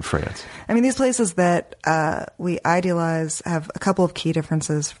Yeah. in France. I mean, these places that we idealize have a couple of key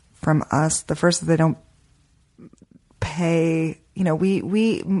differences from us. The first is they don't pay. You know,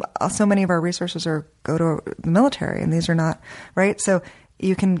 we so many of our resources go to the military, and these are not right. So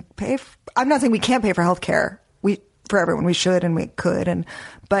you can pay. I'm not saying we can't pay for healthcare. For everyone, we should and we could,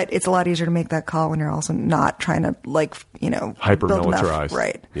 but it's a lot easier to make that call when you're also not trying to hyper build enough, militarized,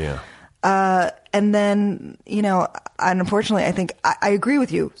 right? Yeah. And then, and unfortunately, I think I agree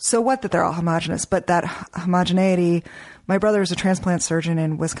with you. So what that they're all homogenous, but that homogeneity. My brother is a transplant surgeon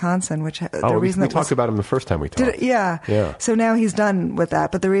in Wisconsin, which the reason we that talked about him the first time we talked. Yeah. So now he's done with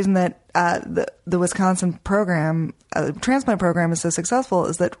that. But the reason that the Wisconsin program, transplant program, is so successful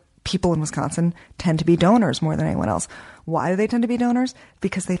is that people in Wisconsin tend to be donors more than anyone else. Why do they tend to be donors?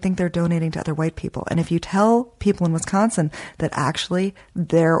 Because they think they're donating to other white people. And if you tell people in Wisconsin that actually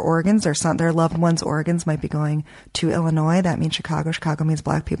their organs, their loved ones' organs might be going to Illinois, that means Chicago. Chicago means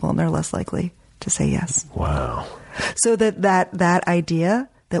black people, and they're less likely to say yes. Wow. So that idea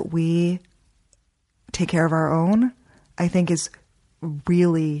that we take care of our own, I think is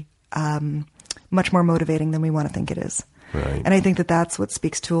really much more motivating than we want to think it is. Right. And I think that that's what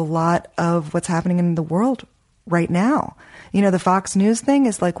speaks to a lot of what's happening in the world right now. You know, the Fox News thing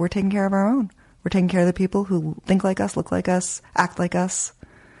is like, we're taking care of our own. We're taking care of the people who think like us, look like us, act like us.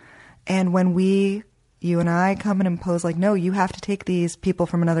 And when you and I come and impose like, no, you have to take these people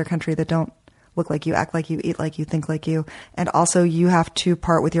from another country that don't look like you, act like you, eat like you, think like you, and also you have to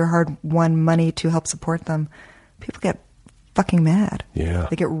part with your hard-won money to help support them, people get fucking mad. Yeah.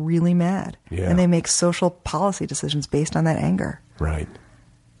 They get really mad. Yeah. And they make social policy decisions based on that anger. Right.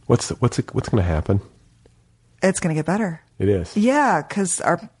 What's going to happen? It's going to get better. It is. Yeah, because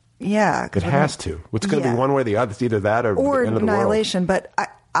it has to. It's going to be one way or the other. It's either that or the end of the annihilation. world. But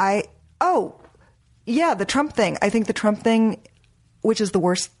the Trump thing. I think the Trump thing, which is the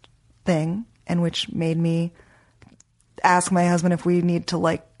worst thing, and which made me ask my husband if we need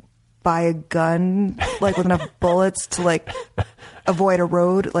to buy a gun with enough bullets to avoid a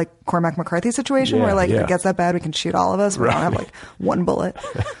road Cormac McCarthy situation where it gets that bad we can shoot all of us. We don't have one bullet.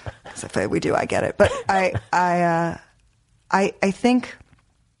 Because if we do, I get it. But I think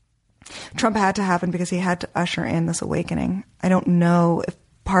Trump had to happen because he had to usher in this awakening. I don't know if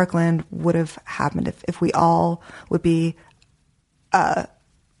Parkland would have happened if we all would be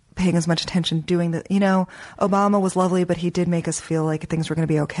paying as much attention doing the, Obama was lovely, but he did make us feel like things were going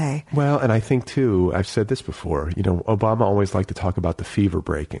to be okay. Well, and I think too, I've said this before, Obama always liked to talk about the fever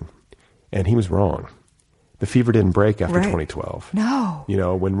breaking, and he was wrong. The fever didn't break after 2012. No.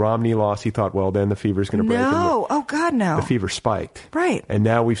 When Romney lost, he thought, well, then the fever's going to break. No. Oh God, no. The fever spiked. Right. And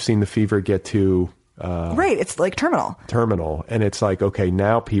now we've seen the fever get to, right. It's like terminal. And it's like, okay,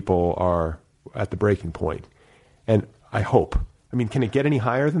 now people are at the breaking point. And I hope, can it get any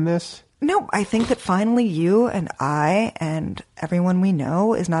higher than this? No, I think that finally you and I and everyone we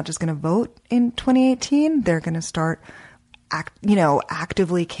know is not just going to vote in 2018. They're going to start,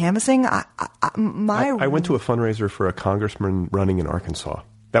 actively canvassing. I went to a fundraiser for a congressman running in Arkansas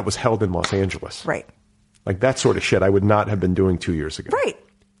that was held in Los Angeles. Right. Like that sort of shit I would not have been doing 2 years ago. Right.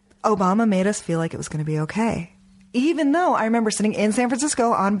 Obama made us feel like it was going to be okay. Even though I remember sitting in San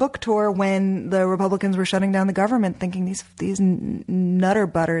Francisco on book tour when the Republicans were shutting down the government, thinking these nutter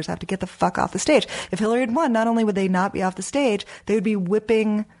butters have to get the fuck off the stage. If Hillary had won, not only would they not be off the stage, they would be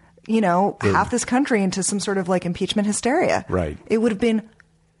whipping, half this country into some sort of impeachment hysteria. Right. It would have been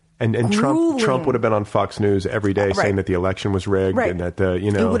And Trump would have been on Fox News every day saying that the election was rigged right. and that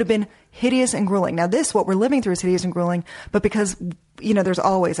it would have been hideous and grueling. Now what we're living through is hideous and grueling, but because there's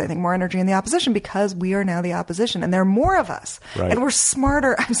always, I think, more energy in the opposition because we are now the opposition and there are more of us right. and we're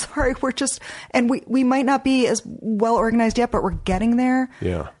smarter. I'm sorry, and we might not be as well organized yet, but we're getting there.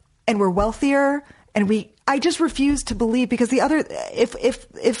 Yeah, and we're wealthier, and I just refuse to believe because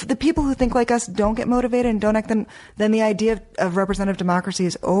if the people who think like us don't get motivated and don't act, then the idea of representative democracy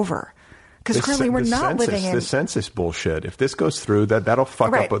is over. Because currently we're not living in the census bullshit. If this goes through, that'll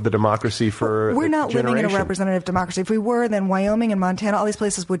fuck right. up the democracy for we're not living in a generation. representative democracy. If we were, then Wyoming and Montana, all these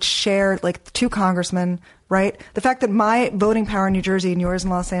places would share 2 congressmen. Right. The fact that my voting power in New Jersey and yours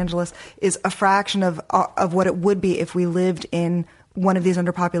in Los Angeles is a fraction of what it would be if we lived in one of these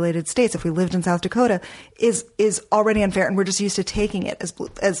underpopulated states, if we lived in South Dakota, is already unfair, and we're just used to taking it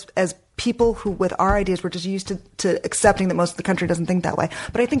as people who, with our ideas, we're just used to accepting that most of the country doesn't think that way.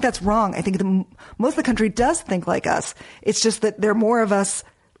 But I think that's wrong. I think that most of the country does think like us. It's just that there are more of us,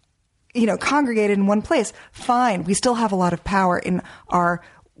 congregated in one place. Fine, we still have a lot of power in our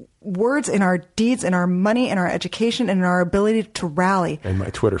words, in our deeds, in our money, in our education, and in our ability to rally. And my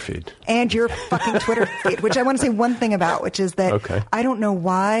Twitter feed. And your fucking Twitter feed, which I want to say one thing about, which is that I don't know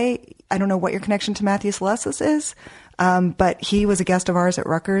why, I don't know what your connection to Matthew Salesses is, but he was a guest of ours at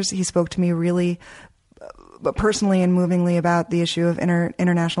Rutgers. He spoke to me really personally and movingly about the issue of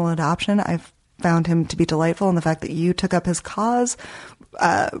international adoption. I've found him to be delightful, and the fact that you took up his cause,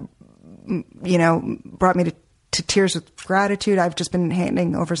 brought me to tears with gratitude. I've just been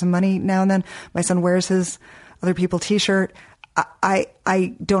handing over some money now and then. My son wears his Other People t-shirt.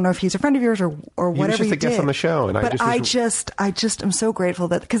 I don't know if he's a friend of yours or whatever he was just a guest on the show, and I just am so grateful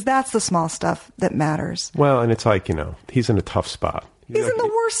that, because that's the small stuff that matters. Well, and it's like, he's in a tough spot. He's in the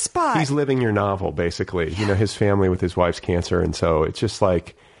worst spot. He's living your novel, basically. His family with his wife's cancer, and so it's just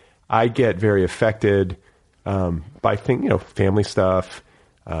like I get very affected by family stuff,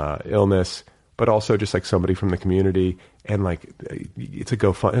 illness, but also just like somebody from the community, and like it's a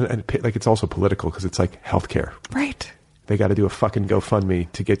GoFundMe, and like it's also political because it's like healthcare, right? They got to do a fucking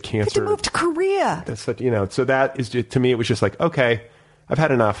GoFundMe to get cancer. To move to Korea. That's such, so that is just, to me, it was just like, okay, I've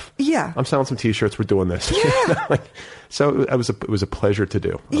had enough. Yeah, I'm selling some T-shirts. We're doing this. Yeah. So it was a pleasure to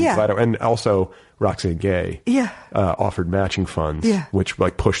do. Yeah, and also Roxanne Gay. Yeah, offered matching funds. Yeah, which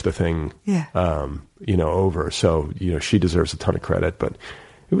like pushed the thing. Yeah, over. So she deserves a ton of credit, but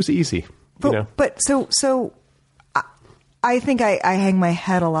it was easy. But so I think I hang my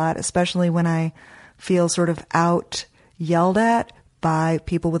head a lot, especially when I feel sort of yelled at by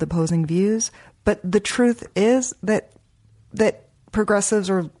people with opposing views. But the truth is that progressives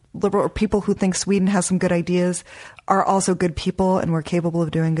or liberal or people who think Sweden has some good ideas are also good people, and we're capable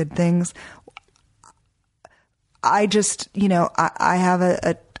of doing good things. I just, I have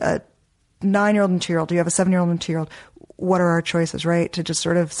a 9-year-old and 2-year-old. You have a 7-year-old and 2-year-old. What are our choices, right? To just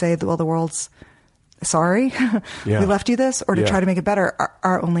sort of say, well, the world's sorry. We left you this, or to try to make it better.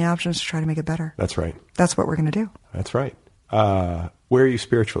 Our only option is to try to make it better. That's right. That's what we're going to do. That's right. Where are you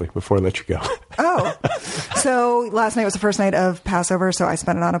spiritually before I let you go? So last night was the first night of Passover, so I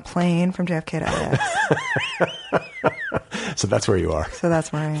spent it on a plane from JFK to LAX. So that's where you are. So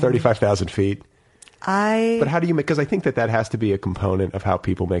that's where I am. 35,000 feet. But how do you make, because I think that has to be a component of how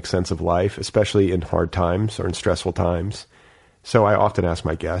people make sense of life, especially in hard times or in stressful times. So I often ask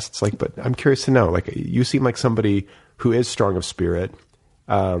my guests, but I'm curious to know, you seem like somebody who is strong of spirit.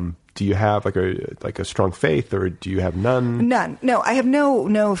 Do you have like a strong faith, or do you have none? None. No, I have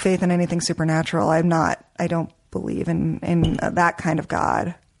no faith in anything supernatural. I don't believe in that kind of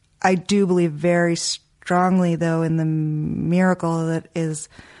God. I do believe very strongly, though, in the miracle that is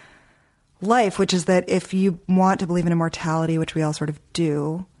life, which is that if you want to believe in immortality, which we all sort of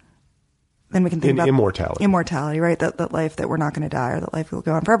do, then we can think about immortality, right? That life, that we're not going to die, or that life will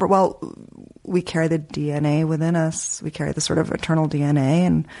go on forever. Well, we carry the DNA within us. We carry the sort of eternal DNA,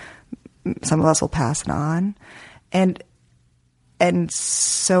 and some of us will pass it on. And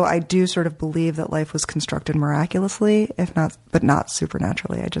so I do sort of believe that life was constructed miraculously, but not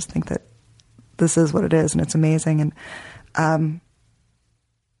supernaturally. I just think that this is what it is, and it's amazing. And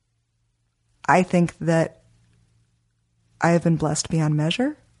I think that I have been blessed beyond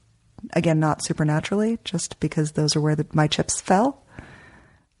measure. Again, not supernaturally, just because those are where my chips fell.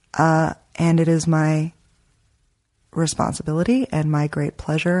 And it is my responsibility and my great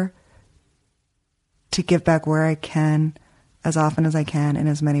pleasure to give back where I can, as often as I can, in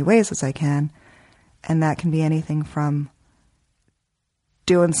as many ways as I can. And that can be anything from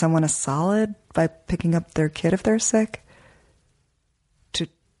doing someone a solid by picking up their kid if they're sick, to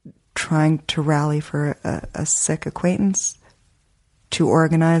trying to rally for a sick acquaintance, to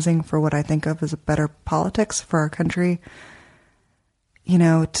organizing for what I think of as a better politics for our country,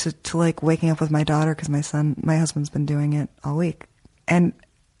 to like waking up with my daughter because my husband's been doing it all week. And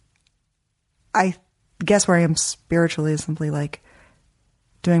I guess where I am spiritually is simply like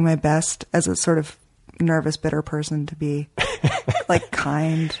doing my best as a sort of nervous, bitter person to be like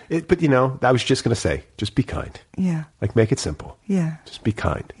kind. But I was just going to say, just be kind. Yeah. Like make it simple. Yeah. Just be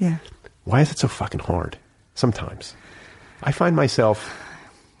kind. Yeah. Why is it so fucking hard? Sometimes I find myself,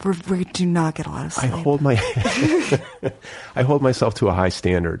 we do not get a lot of sleep. I hold myself to a high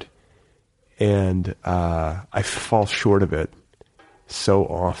standard, and I fall short of it so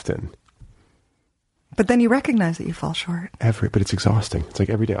often. But then you recognize that you fall short. But it's exhausting. It's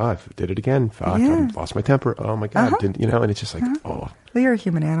like every day, I did it again. Fuck, I lost my temper. Oh my God. And it's just like, oh. Well, you're a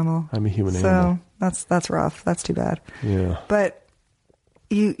human animal. I'm a human animal. So that's rough. That's too bad. Yeah. But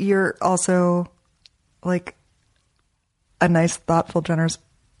you're also like a nice, thoughtful, generous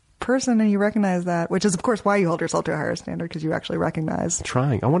person and you recognize that, which is of course why you hold yourself to a higher standard, because you actually recognize.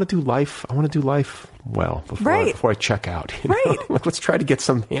 Trying. I want to do life well before I check out. You know? Like, let's try to get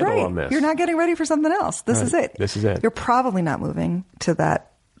some handle on this. You're not getting ready for something else. This is it. This is it. You're probably not moving to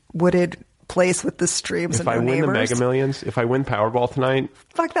that wooded place with the streams and no neighbors. If I win the Mega Millions, if I win Powerball tonight,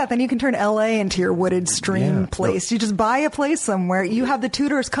 fuck that. Then you can turn LA into your wooded stream place. No. You just buy a place somewhere. You have the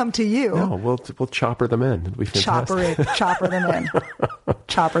tutors come to you. No, we'll chopper them in. It'll be fantastic. Chopper them in.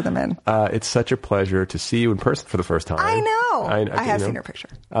 Chopper them in. It's such a pleasure to see you in person for the first time. I know. I have seen her picture.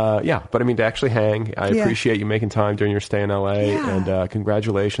 Yeah, but I mean, to actually hang, I appreciate you making time during your stay in LA, and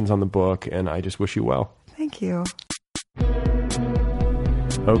congratulations on the book, and I just wish you well. Thank you.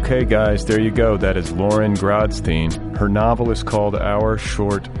 Okay, guys, there you go. That is Lauren Grodstein. Her novel is called Our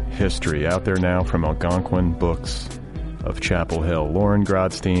Short History, out there now from Algonquin Books of Chapel Hill. Lauren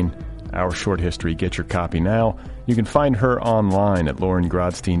Grodstein, Our Short History. Get your copy now. You can find her online at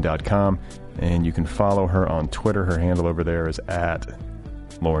laurengrodstein.com, and you can follow her on Twitter. Her handle over there is at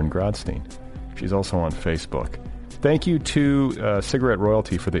Lauren Grodstein. She's also on Facebook. Thank you to Cigarette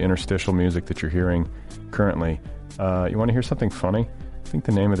Royalty for the interstitial music that you're hearing currently. You want to hear something funny? I think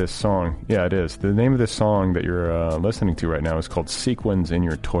the name of this song, yeah, it is. The name of this song that you're listening to right now is called Sequins in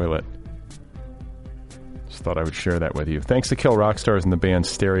Your Toilet. Just thought I would share that with you. Thanks to Kill Rock Stars and the band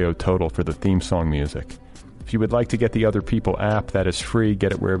Stereo Total for the theme song music. If you would like to get the Other People app, that is free.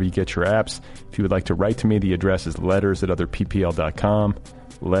 Get it wherever you get your apps. If you would like to write to me, the address is letters@otherppl.com.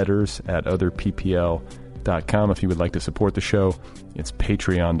 Letters@otherppl.com. If you would like to support the show, it's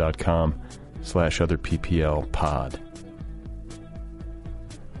patreon.com/otherpplpod.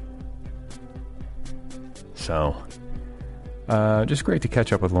 So, just great to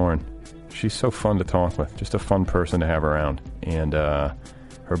catch up with Lauren. She's so fun to talk with. Just a fun person to have around. And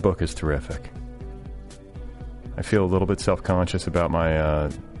her book is terrific. I feel a little bit self-conscious about my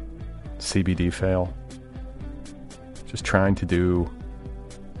CBD fail. Just trying to do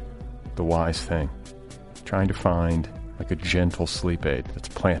the wise thing. Trying to find like a gentle sleep aid that's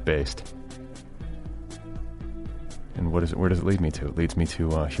plant-based. And where does it lead me to? It leads me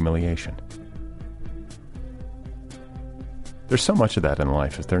to humiliation. There's so much of that in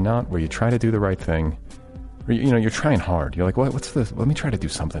life, is there not? Where you try to do the right thing, or, you're trying hard. You're like, what's this? Let me try to do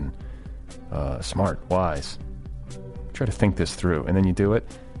something smart, wise. Try to think this through, and then you do it,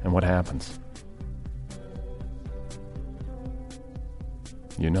 and what happens?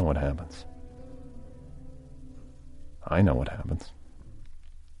 You know what happens. I know what happens.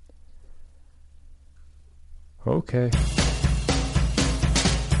 Okay.